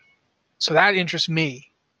happening. So that interests me.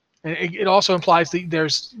 And it also implies that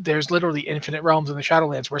there's literally infinite realms in the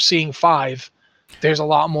Shadowlands. We're seeing 5. There's a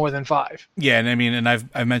lot more than 5. Yeah, and I mean, and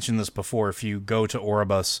I've mentioned this before. If you go to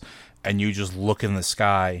Oribus and you just look in the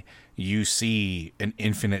sky, you see an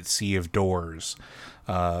infinite sea of doors.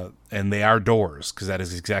 And they are doors, because that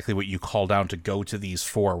is exactly what you call down to go to these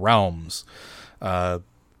 4 realms.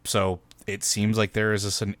 So it seems like there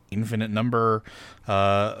is an infinite number,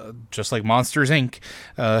 just like Monsters, Inc.,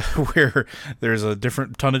 where there's a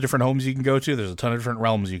ton of different homes you can go to. There's a ton of different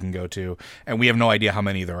realms you can go to, and we have no idea how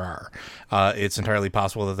many there are. It's entirely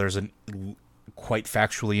possible that there's quite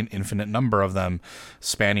factually an infinite number of them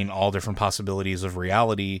spanning all different possibilities of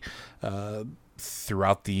reality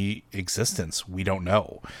throughout the existence. We don't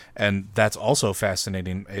know. And that's also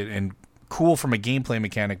fascinating and cool from a gameplay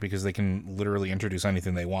mechanic, because they can literally introduce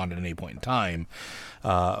anything they want at any point in time.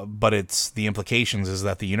 But it's the implications is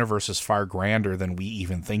that the universe is far grander than we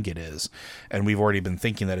even think it is. And we've already been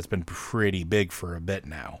thinking that it's been pretty big for a bit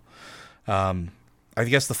now. I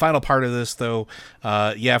guess the final part of this, though,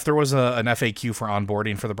 if there was an FAQ for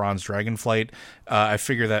onboarding for the Bronze Dragon flight, I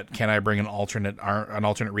figure that can I bring an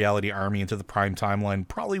alternate reality army into the Prime timeline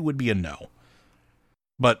probably would be a no.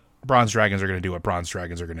 But Bronze Dragons are going to do what Bronze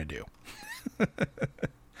Dragons are going to do.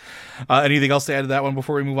 Anything else to add to that one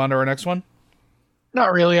before we move on to our next one?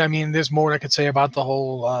 Not really. I mean, there's more I could say about the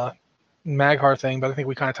whole Mag'har thing, but I think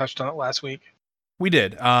we kind of touched on it last week. We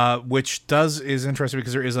did, which is interesting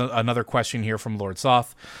because there is another question here from Lord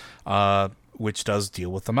Soth, which does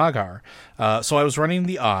deal with the Mag'har. So I was running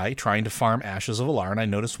the Eye, trying to farm Ashes of Alar, and I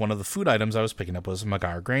noticed one of the food items I was picking up was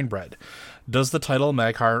Mag'har grain bread. Does the title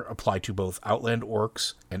Mag'har apply to both Outland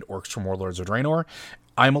Orcs and Orcs from Warlords of Draenor?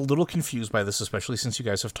 I'm a little confused by this, especially since you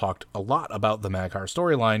guys have talked a lot about the Mag'har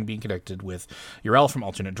storyline being connected with Yrel from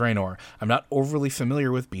Alternate Draenor. I'm not overly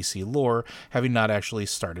familiar with BC lore, having not actually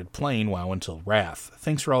started playing WoW until Wrath.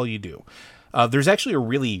 Thanks for all you do. There's actually a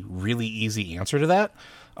really, really easy answer to that,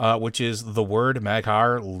 which is the word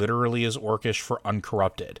Mag'har literally is Orcish for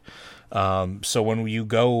uncorrupted. So when you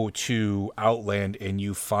go to Outland and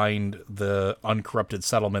you find the uncorrupted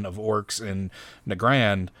settlement of orcs in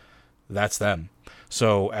Nagrand, that's them.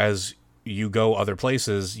 So as you go other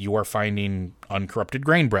places, you are finding uncorrupted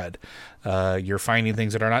grain bread. You're finding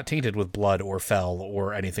things that are not tainted with blood or fel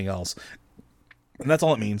or anything else. And that's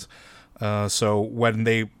all it means. So when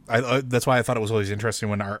that's why I thought it was always interesting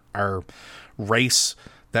when our race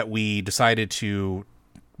that we decided to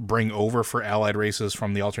bring over for allied races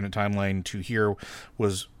from the alternate timeline to here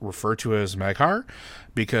was referred to as Mag'har,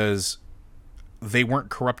 because they weren't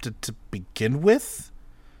corrupted to begin with.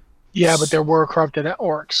 Yeah, but there were corrupted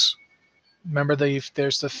orcs. Remember,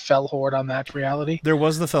 there's the Fel Horde on that reality? There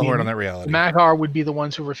was the Fel Horde on that reality. The Mag'har would be the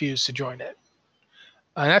ones who refused to join it.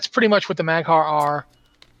 And that's pretty much what the Mag'har are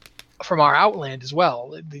from our Outland as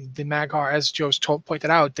well. The Mag'har, as Joe's pointed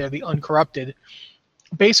out, they're the uncorrupted.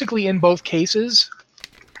 Basically, in both cases,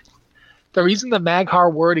 the reason the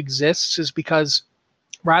Mag'har word exists is because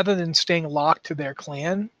rather than staying locked to their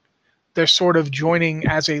clan, they're sort of joining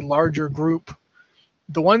as a larger group.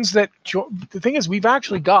 The ones that the thing is, we've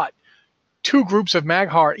actually got 2 groups of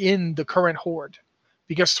Mag'har in the current Horde,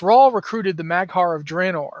 because Thrall recruited the Mag'har of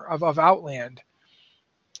Draenor, of Outland,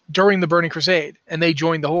 during the Burning Crusade, and they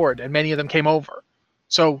joined the Horde, and many of them came over.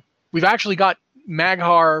 So we've actually got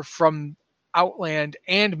Mag'har from Outland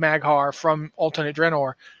and Mag'har from Alternate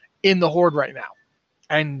Draenor in the Horde right now.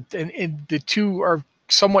 And the two are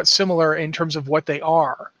somewhat similar in terms of what they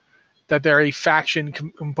are, that they're a faction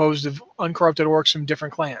composed of uncorrupted orcs from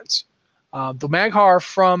different clans. The Mag'har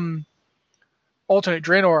from Alternate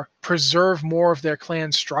Draenor preserve more of their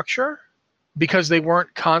clan structure because they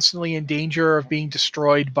weren't constantly in danger of being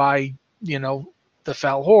destroyed by, the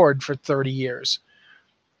Fel Horde for 30 years.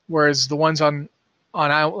 Whereas the ones on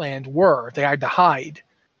Outland were. They had to hide.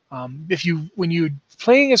 When you're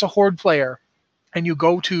playing as a Horde player and you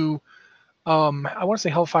go to, I want to say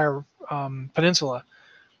Hellfire Peninsula,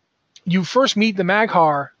 you first meet the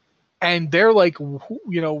Mag'har and they're like,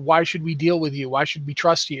 why should we deal with you? Why should we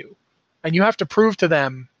trust you? And you have to prove to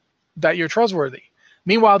them that you're trustworthy.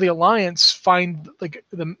 Meanwhile, the Alliance find that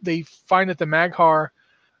the Mag'har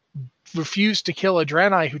refused to kill a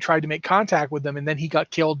Draenei who tried to make contact with them, and then he got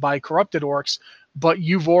killed by corrupted orcs. But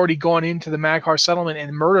you've already gone into the Mag'har settlement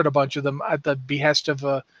and murdered a bunch of them at the behest of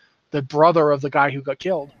the brother of the guy who got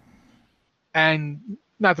killed. And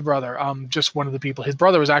not the brother, just one of the people. His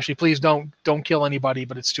brother was actually, please don't kill anybody,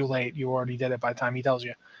 but it's too late. You already did it by the time he tells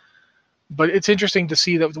you. But it's interesting to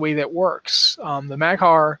see the way that works. The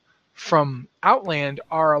Mag'har from Outland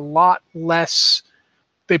are a lot less,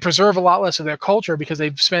 they preserve a lot less of their culture because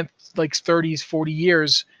they've spent like 30, 40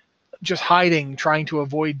 years just hiding, trying to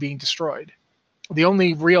avoid being destroyed. The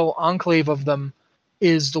only real enclave of them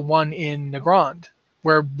is the one in Nagrand,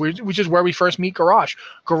 which is where we first meet Garrosh.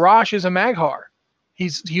 Garrosh is a Mag'har.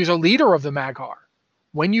 He's a leader of the Mag'har.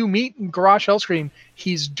 When you meet Garrosh Hellscream,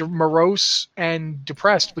 he's morose and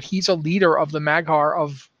depressed, but he's a leader of the Mag'har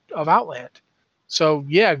of Outland. So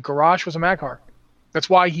yeah, Garrosh was a Mag'har. That's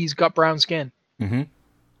why he's got brown skin.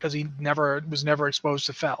 Because he was never exposed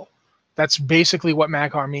to Fel. That's basically what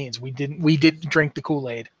Mag'har means. We didn't drink the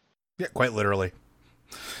Kool-Aid. Yeah, quite literally.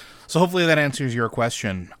 So hopefully that answers your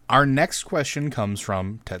question. Our next question comes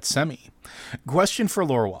from Tetsemi. Question for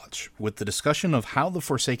Lorewatch. With the discussion of how the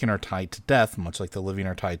Forsaken are tied to death, much like the living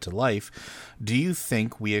are tied to life, do you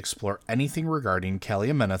think we explore anything regarding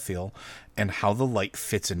Calia Menethil and how the light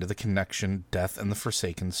fits into the connection death and the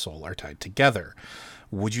Forsaken soul are tied together?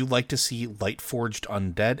 Would you like to see Light-Forged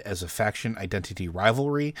Undead as a faction identity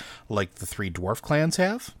rivalry like the 3 dwarf clans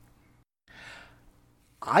have?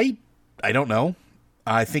 I don't know.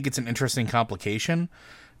 I think it's an interesting complication,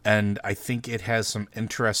 and I think it has some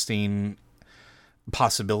interesting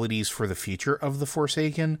possibilities for the future of the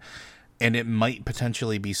Forsaken, and it might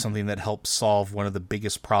potentially be something that helps solve one of the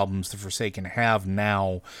biggest problems the Forsaken have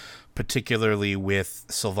now, particularly with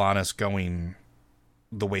Sylvanas going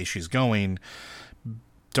the way she's going.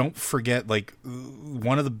 Don't forget,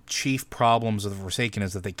 one of the chief problems of the Forsaken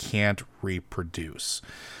is that they can't reproduce.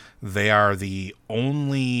 They are the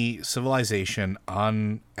only civilization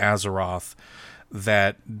on Azeroth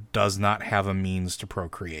that does not have a means to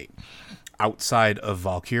procreate outside of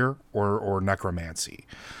Valkyr or necromancy.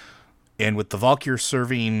 And with the Valkyr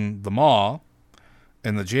serving the Maw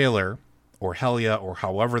and the Jailer, or Helya, or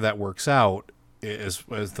however that works out as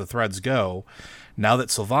the threads go, now that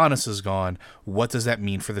Sylvanas is gone, what does that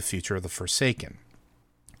mean for the future of the Forsaken?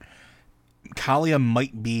 Calia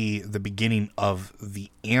might be the beginning of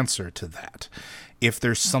the answer to that. If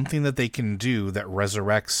there's something that they can do that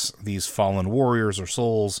resurrects these fallen warriors or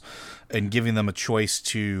souls and giving them a choice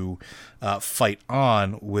to fight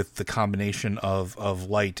on with the combination of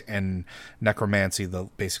light and necromancy, the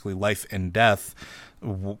basically life and death,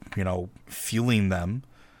 fueling them,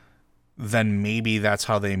 then maybe that's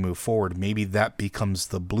how they move forward. Maybe that becomes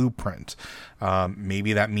the blueprint.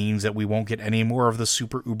 Maybe that means that we won't get any more of the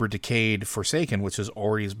super uber decayed Forsaken, which has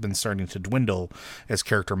already been starting to dwindle as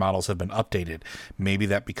character models have been updated. Maybe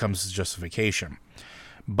that becomes the justification.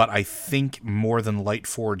 But I think more than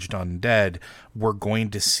Lightforged Undead, we're going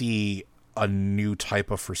to see a new type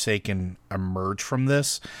of Forsaken emerge from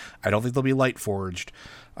this. I don't think they'll be Lightforged,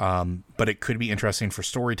 but it could be interesting for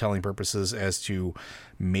storytelling purposes as to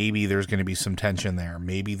maybe there's going to be some tension there.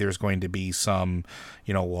 Maybe there's going to be some,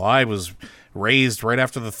 well, I was raised right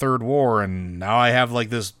after the Third War, and now I have like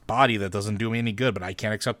this body that doesn't do me any good, but I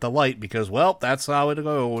can't accept the light because, well, that's how it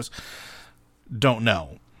goes. Don't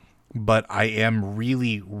know. But I am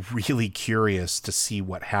really, really curious to see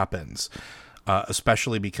what happens,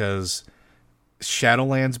 especially because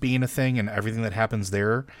Shadowlands being a thing and everything that happens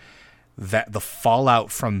there, that the fallout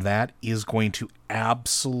from that is going to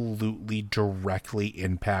absolutely directly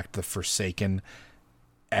impact the Forsaken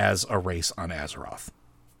as a race on Azeroth.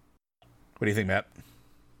 What do you think, Matt?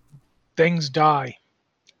 Things die.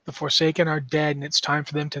 The Forsaken are dead, and it's time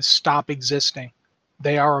for them to stop existing.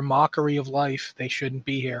 They are a mockery of life. They shouldn't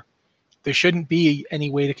be here. There shouldn't be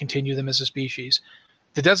any way to continue them as a species.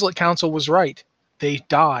 The Desolate Council was right. They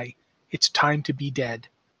die. It's time to be dead.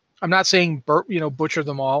 I'm not saying butcher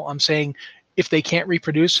them all. I'm saying if they can't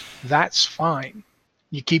reproduce, that's fine.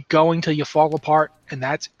 You keep going till you fall apart, and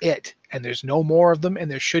that's it. And there's no more of them,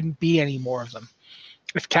 and there shouldn't be any more of them.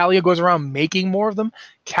 If Kalia goes around making more of them,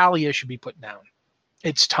 Kalia should be put down.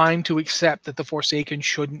 It's time to accept that the Forsaken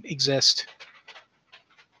shouldn't exist.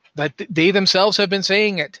 That they themselves have been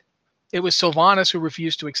saying it. It was Sylvanas who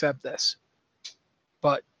refused to accept this.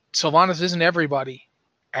 But Sylvanas isn't everybody.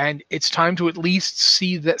 And it's time to at least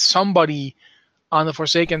see that somebody on the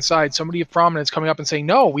Forsaken side, somebody of prominence coming up and saying,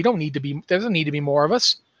 no, we don't need to be, there doesn't need to be more of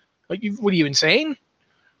us. Like, what are you, insane?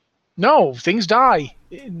 No, things die.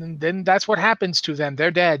 And then that's what happens to them. They're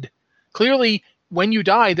dead. Clearly, when you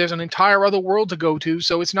die, there's an entire other world to go to,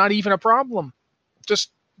 so it's not even a problem.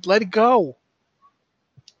 Just let it go.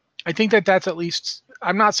 I think that's at least,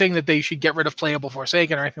 I'm not saying that they should get rid of playable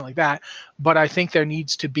Forsaken or anything like that, but I think there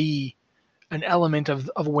needs to be an element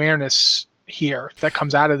of awareness here that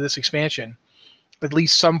comes out of this expansion. At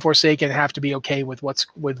least some Forsaken have to be okay with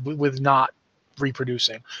with not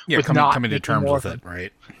reproducing. Yeah, with coming to terms with it,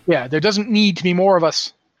 right? Yeah, there doesn't need to be more of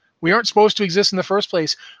us. We aren't supposed to exist in the first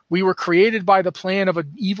place. We were created by the plan of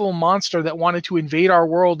an evil monster that wanted to invade our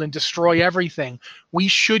world and destroy everything. We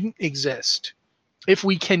shouldn't exist. If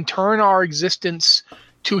we can turn our existence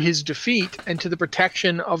to his defeat and to the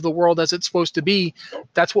protection of the world as it's supposed to be,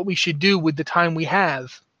 that's what we should do with the time we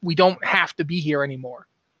have. We don't have to be here anymore.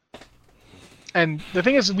 And the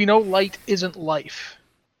thing is, we know light isn't life.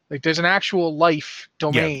 Like, there's an actual life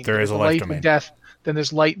domain. Yeah, there is a life domain. And death, then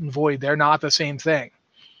there's light and void. They're not the same thing.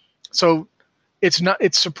 So it's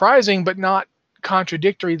surprising but not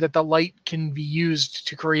contradictory that the light can be used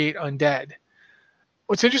to create undead.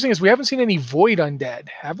 What's interesting is we haven't seen any void undead,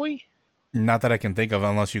 have we? Not that I can think of,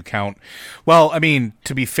 unless you count. Well, I mean,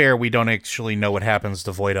 to be fair, we don't actually know what happens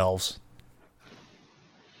to void elves.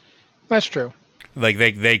 That's true. Like,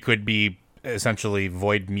 they could be essentially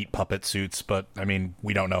void meat puppet suits, but I mean,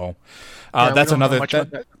 we don't know. That's another.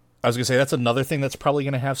 I was gonna say that's another thing that's probably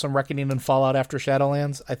gonna have some reckoning and fallout after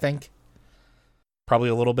Shadowlands. I think probably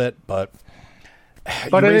a little bit, but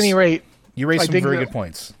at any rate, you raised some very good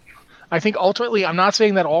points. I think ultimately, I'm not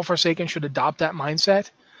saying that all Forsaken should adopt that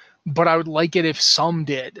mindset, but I would like it if some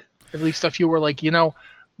did. At least a few were like,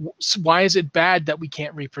 why is it bad that we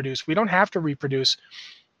can't reproduce? We don't have to reproduce.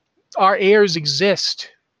 Our heirs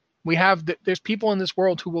exist. There's people in this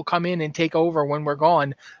world who will come in and take over when we're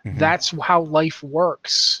gone. Mm-hmm. That's how life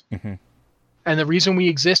works. Mm-hmm. And the reason we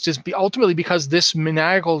exist is ultimately because this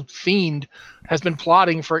maniacal fiend has been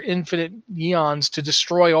plotting for infinite eons to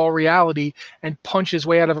destroy all reality and punch his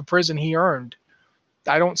way out of a prison he earned.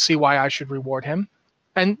 I don't see why I should reward him.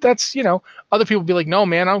 And that's, other people be like, no,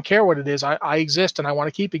 man, I don't care what it is. I exist and I want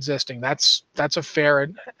to keep existing. That's a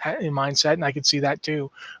fair mindset, and I could see that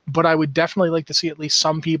too. But I would definitely like to see at least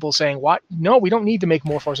some people saying, what? No, we don't need to make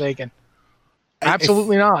more Forsaken.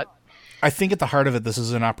 Absolutely not. I think at the heart of it, this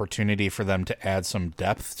is an opportunity for them to add some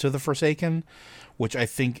depth to the Forsaken, which I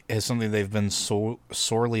think is something they've been so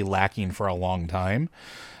sorely lacking for a long time.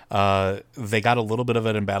 They got a little bit of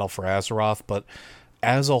it in Battle for Azeroth, but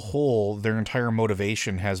as a whole, their entire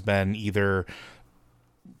motivation has been either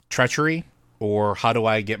treachery or how do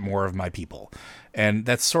I get more of my people? And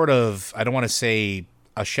that's sort of, I don't want to say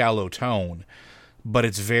a shallow tone, but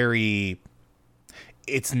it's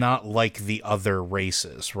not like the other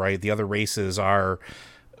races, right? The other races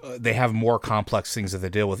they have more complex things that they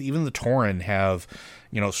deal with. Even the Tauren have,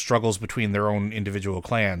 struggles between their own individual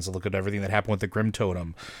clans. Look at everything that happened with the Grim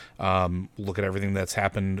Totem. Look at everything that's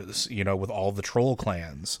happened, with all the troll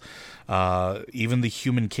clans. Even the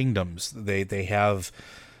human kingdoms, they have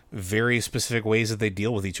very specific ways that they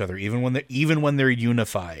deal with each other, even when they're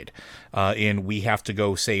unified in we have to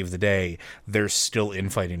go save the day. There's still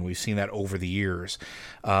infighting. We've seen that over the years,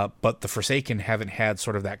 but the Forsaken haven't had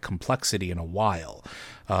sort of that complexity in a while,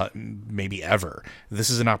 maybe ever. This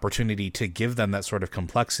is an opportunity to give them that sort of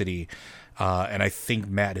complexity, and I think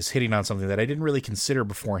Matt is hitting on something that I didn't really consider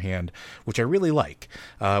beforehand, which I really like,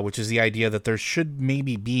 which is the idea that there should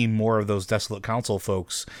maybe be more of those Desolate Council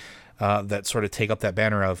folks that sort of take up that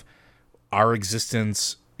banner of our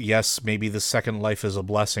existence. Yes, maybe the second life is a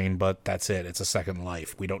blessing, but that's it. It's a second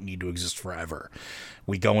life. We don't need to exist forever.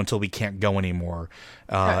 We go until we can't go anymore.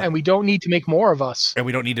 And we don't need to make more of us. And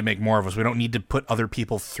we don't need to make more of us. We don't need to put other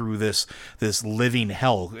people through this living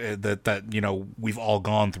hell that we've all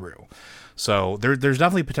gone through. So there's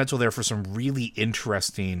definitely potential there for some really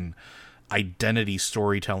interesting identity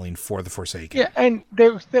storytelling for the Forsaken. Yeah, and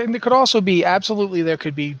there could also be, absolutely, there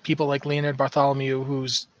could be people like Leonard Bartholomew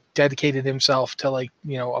who's dedicated himself to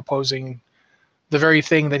opposing the very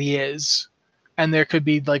thing that he is. And there could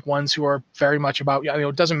be like ones who are very much about,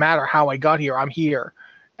 it doesn't matter how I got here, I'm here,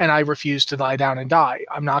 and I refuse to lie down and die.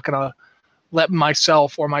 I'm not going to let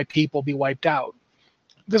myself or my people be wiped out.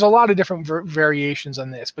 There's a lot of different variations on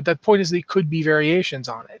this, but the point is there could be variations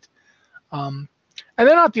on it. And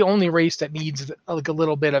they're not the only race that needs like a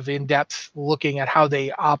little bit of in-depth looking at how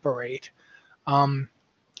they operate.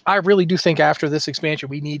 I really do think after this expansion,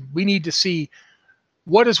 we need to see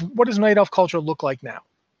what does Night Elf culture look like now,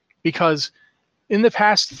 because in the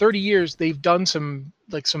past 30 years they've done some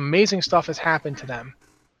amazing stuff has happened to them.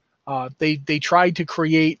 They tried to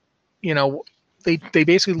create, they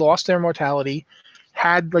basically lost their immortality,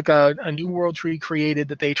 had like a new world tree created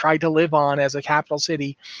that they tried to live on as a capital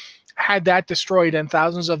city, had that destroyed and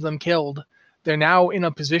thousands of them killed. They're now in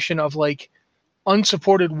a position of like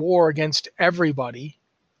unsupported war against everybody.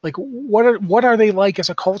 Like what are they like as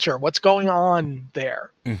a culture? What's going on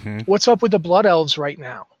there? Mm-hmm. What's up with the Blood Elves right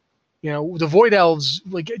now? The Void Elves,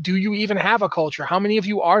 like, do you even have a culture? How many of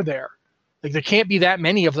you are there? Like, there can't be that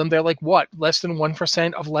many of them. They're like, what, less than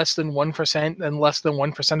 1% of less than 1% and less than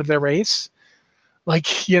 1% of their race? Like,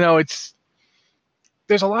 there's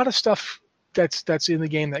a lot of stuff that's in the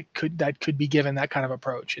game that could be given that kind of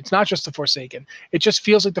approach. It's not just the Forsaken. It just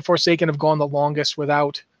feels like the Forsaken have gone the longest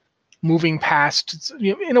without moving past.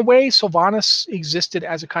 In a way, Sylvanas existed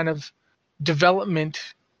as a kind of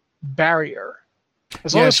development barrier.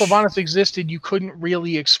 As long as Sylvanas existed, you couldn't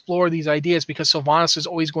really explore these ideas because Sylvanas is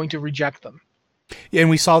always going to reject them. Yeah, and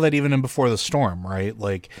we saw that even in Before the Storm, right?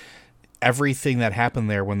 Like, everything that happened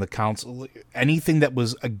there when the council, anything that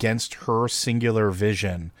was against her singular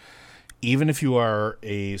vision, even if you are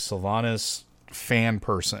a Sylvanas fan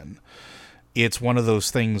person, it's one of those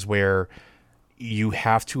things where you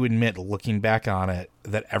have to admit, looking back on it,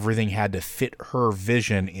 that everything had to fit her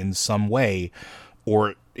vision in some way,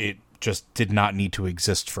 or it just did not need to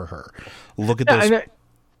exist for her. Look at those.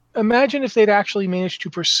 Imagine if they'd actually managed to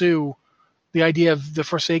pursue the idea of the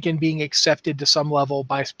Forsaken being accepted to some level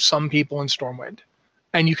by some people in Stormwind.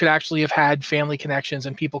 And you could actually have had family connections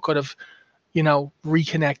and people could have,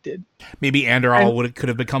 reconnected. Maybe Andorral could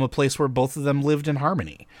have become a place where both of them lived in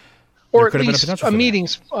harmony. Or at least a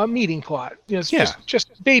meeting plot.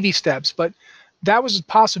 Just baby steps. But that was a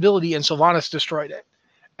possibility and Sylvanas destroyed it.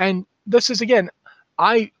 And this is, again,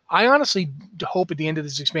 I honestly hope at the end of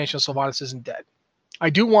this expansion Sylvanas isn't dead. I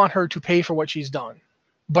do want her to pay for what she's done,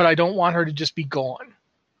 but I don't want her to just be gone.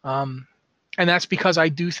 And that's because I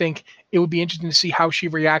do think it would be interesting to see how she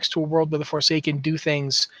reacts to a world where the Forsaken do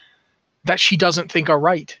things that she doesn't think are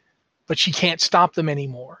right, but she can't stop them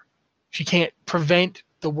anymore. She can't prevent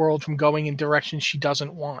the world from going in directions she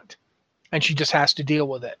doesn't want, and she just has to deal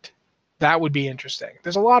with it. That would be interesting.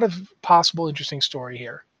 There's a lot of possible interesting story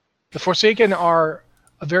here. The Forsaken are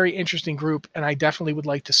a very interesting group, and I definitely would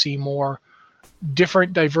like to see more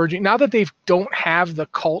different diverging. Now that they don't have the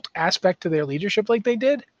cult aspect to their leadership like they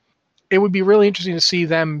did, it would be really interesting to see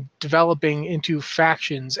them developing into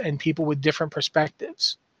factions and people with different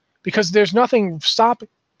perspectives, because there's nothing stopping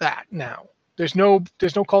that now. There's no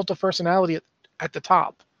cult of personality at the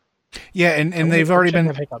top. Yeah, and they've already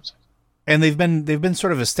been hiccups. And they've been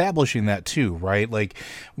sort of establishing that too, right? Like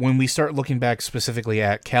when we start looking back specifically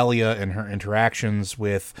at Kalia and her interactions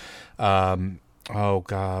with, oh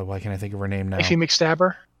God, why can't I think of her name now? Stabby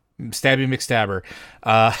McStabber. Stabby McStabber.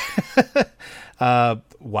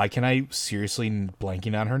 Why can I seriously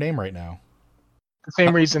blanking on her name right now? The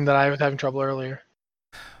same reason that I was having trouble earlier.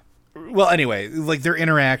 Well, anyway, like their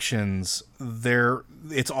interactions,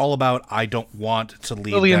 it's all about I don't want to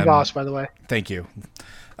leave Lillian Voss, by the way. Thank you.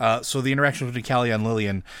 So the interaction between Kalia and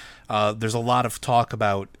Lillian, there's a lot of talk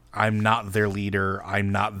about I'm not their leader.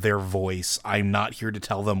 I'm not their voice. I'm not here to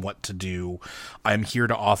tell them what to do. I'm here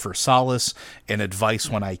to offer solace and advice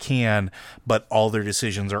when I can, but all their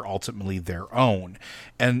decisions are ultimately their own.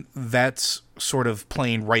 And that's sort of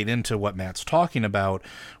playing right into what Matt's talking about,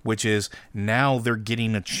 which is now they're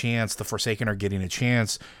getting a chance, the Forsaken are getting a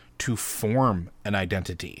chance to form an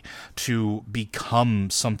identity, to become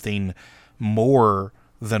something more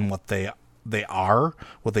than what they are,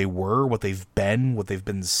 what they were, what they've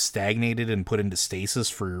been stagnated and put into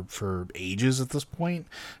stasis for ages at this point,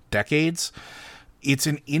 decades. It's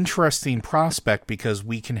an interesting prospect because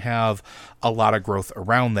we can have a lot of growth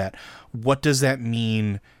around that. What does that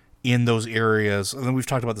mean in those areas? And we've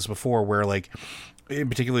talked about this before, where like, in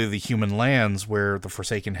particularly the human lands where the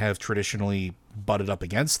Forsaken have traditionally butted up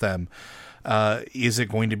against them, is it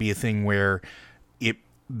going to be a thing where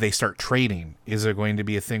they start trading? Is it going to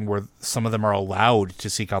be a thing where some of them are allowed to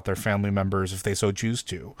seek out their family members if they so choose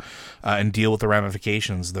to, and deal with the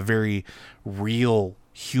ramifications, the very real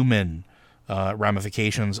human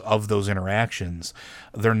ramifications of those interactions?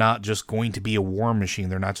 They're not just going to be a war machine.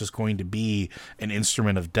 They're not just going to be an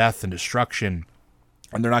instrument of death and destruction.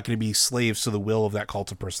 And they're not going to be slaves to the will of that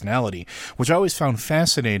cult of personality, which I always found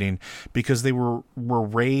fascinating because they were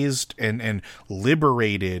raised and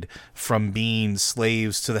liberated from being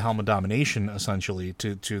slaves to the helm of domination, essentially,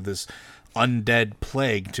 to this undead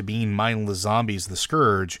plague, to being mindless zombies, the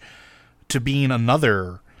scourge, to being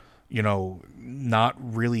another, not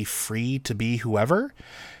really free to be whoever.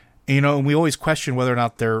 And we always question whether or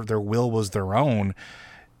not their will was their own.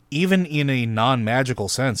 Even in a non-magical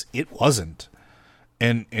sense, it wasn't.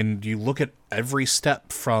 And you look at every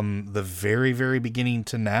step from the very, very beginning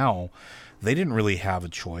to now, they didn't really have a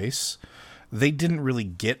choice. They didn't really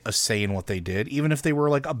get a say in what they did, even if they were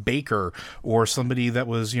like a baker or somebody that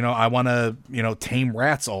was, I want to, tame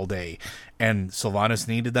rats all day. And Sylvanas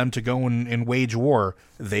needed them to go and wage war.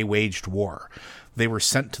 They waged war. They were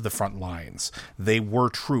sent to the front lines. They were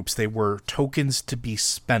troops. They were tokens to be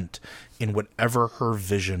spent in whatever her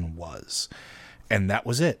vision was. And that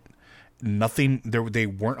was it. Nothing, they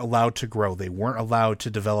weren't allowed to grow. They weren't allowed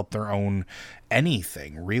to develop their own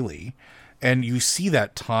anything, really. And you see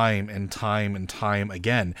that time and time and time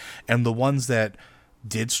again. And the ones that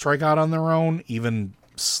did strike out on their own, even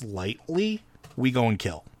slightly, we go and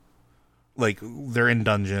kill. Like, they're in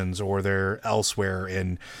dungeons or they're elsewhere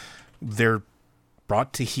and they're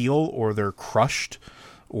brought to heel or they're crushed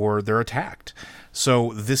or they're attacked.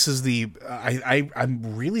 So this is I'm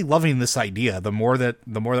really loving this idea. The more that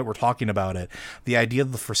we're talking about it, the idea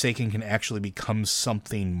that the Forsaken can actually become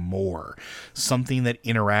something more, something that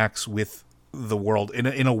interacts with the world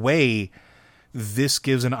in a way. This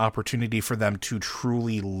gives an opportunity for them to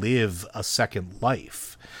truly live a second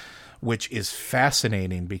life, which is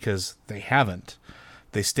fascinating because they haven't.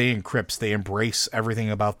 They stay in crypts. They embrace everything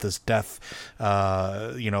about this death.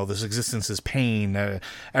 This existence is pain.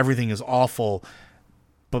 Everything is awful.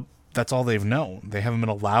 But that's all they've known. They haven't been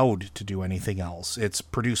allowed to do anything else. It's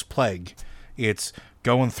produce plague. It's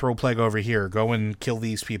go and throw plague over here. Go and kill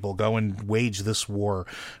these people. Go and wage this war.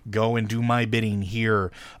 Go and do my bidding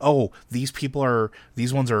here. Oh, these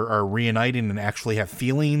ones are reuniting and actually have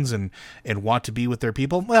feelings and want to be with their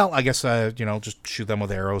people. Well, I guess, just shoot them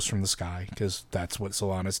with arrows from the sky because that's what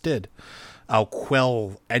Sylvanas did. I'll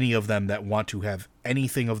quell any of them that want to have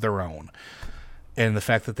anything of their own. And the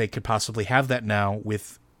fact that they could possibly have that now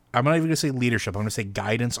with, I'm not even going to say leadership, I'm going to say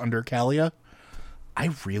guidance under Kalia. I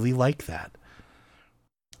really like that.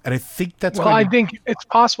 And I think that's I think it's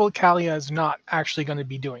possible Kalia is not actually going to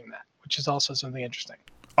be doing that, which is also something interesting.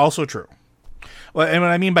 Also true. Well, and what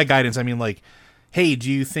I mean by guidance, I mean like, hey, do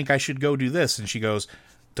you think I should go do this? And she goes,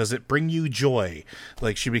 does it bring you joy?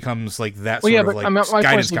 Like she becomes like that sort of like my guidance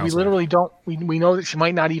point is, counselor. we know that she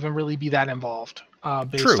might not even really be that involved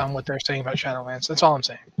based on what they're saying about Shadowlands. That's all I'm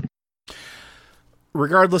saying.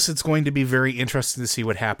 Regardless, it's going to be very interesting to see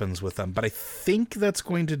what happens with them. But I think that's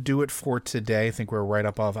going to do it for today. I think we're right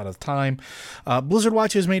up out of time. Blizzard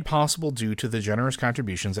Watch is made possible due to the generous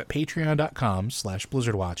contributions at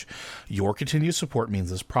patreon.com/BlizzardWatch. Your continued support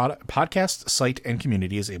means this podcast, site, and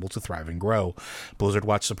community is able to thrive and grow. Blizzard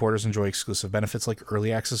Watch supporters enjoy exclusive benefits like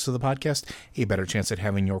early access to the podcast, a better chance at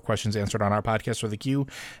having your questions answered on our podcast or the queue,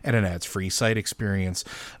 and an ads-free site experience.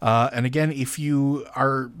 And again, if you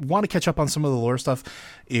want to catch up on some of the lore stuff,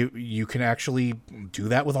 you can actually do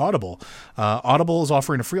that with Audible. Audible is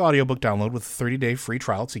offering a free audiobook download with a 30-day free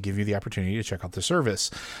trial to give you the opportunity to check out the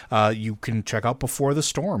service. You can check out Before the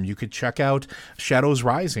Storm. You could check out Shadows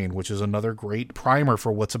Rising, which is another great primer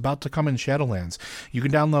for what's about to come in Shadowlands. You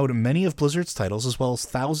can download many of Blizzard's titles as well as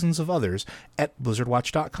thousands of others at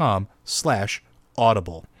blizzardwatch.com/audible.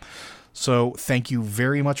 Audible. So thank you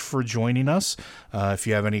very much for joining us. If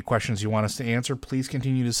you have any questions you want us to answer, please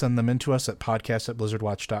continue to send them in to us at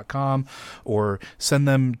podcast@blizzardwatch.com or send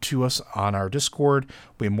them to us on our Discord.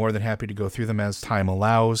 We're more than happy to go through them as time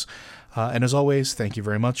allows. And as always, thank you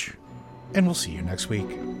very much, and we'll see you next week.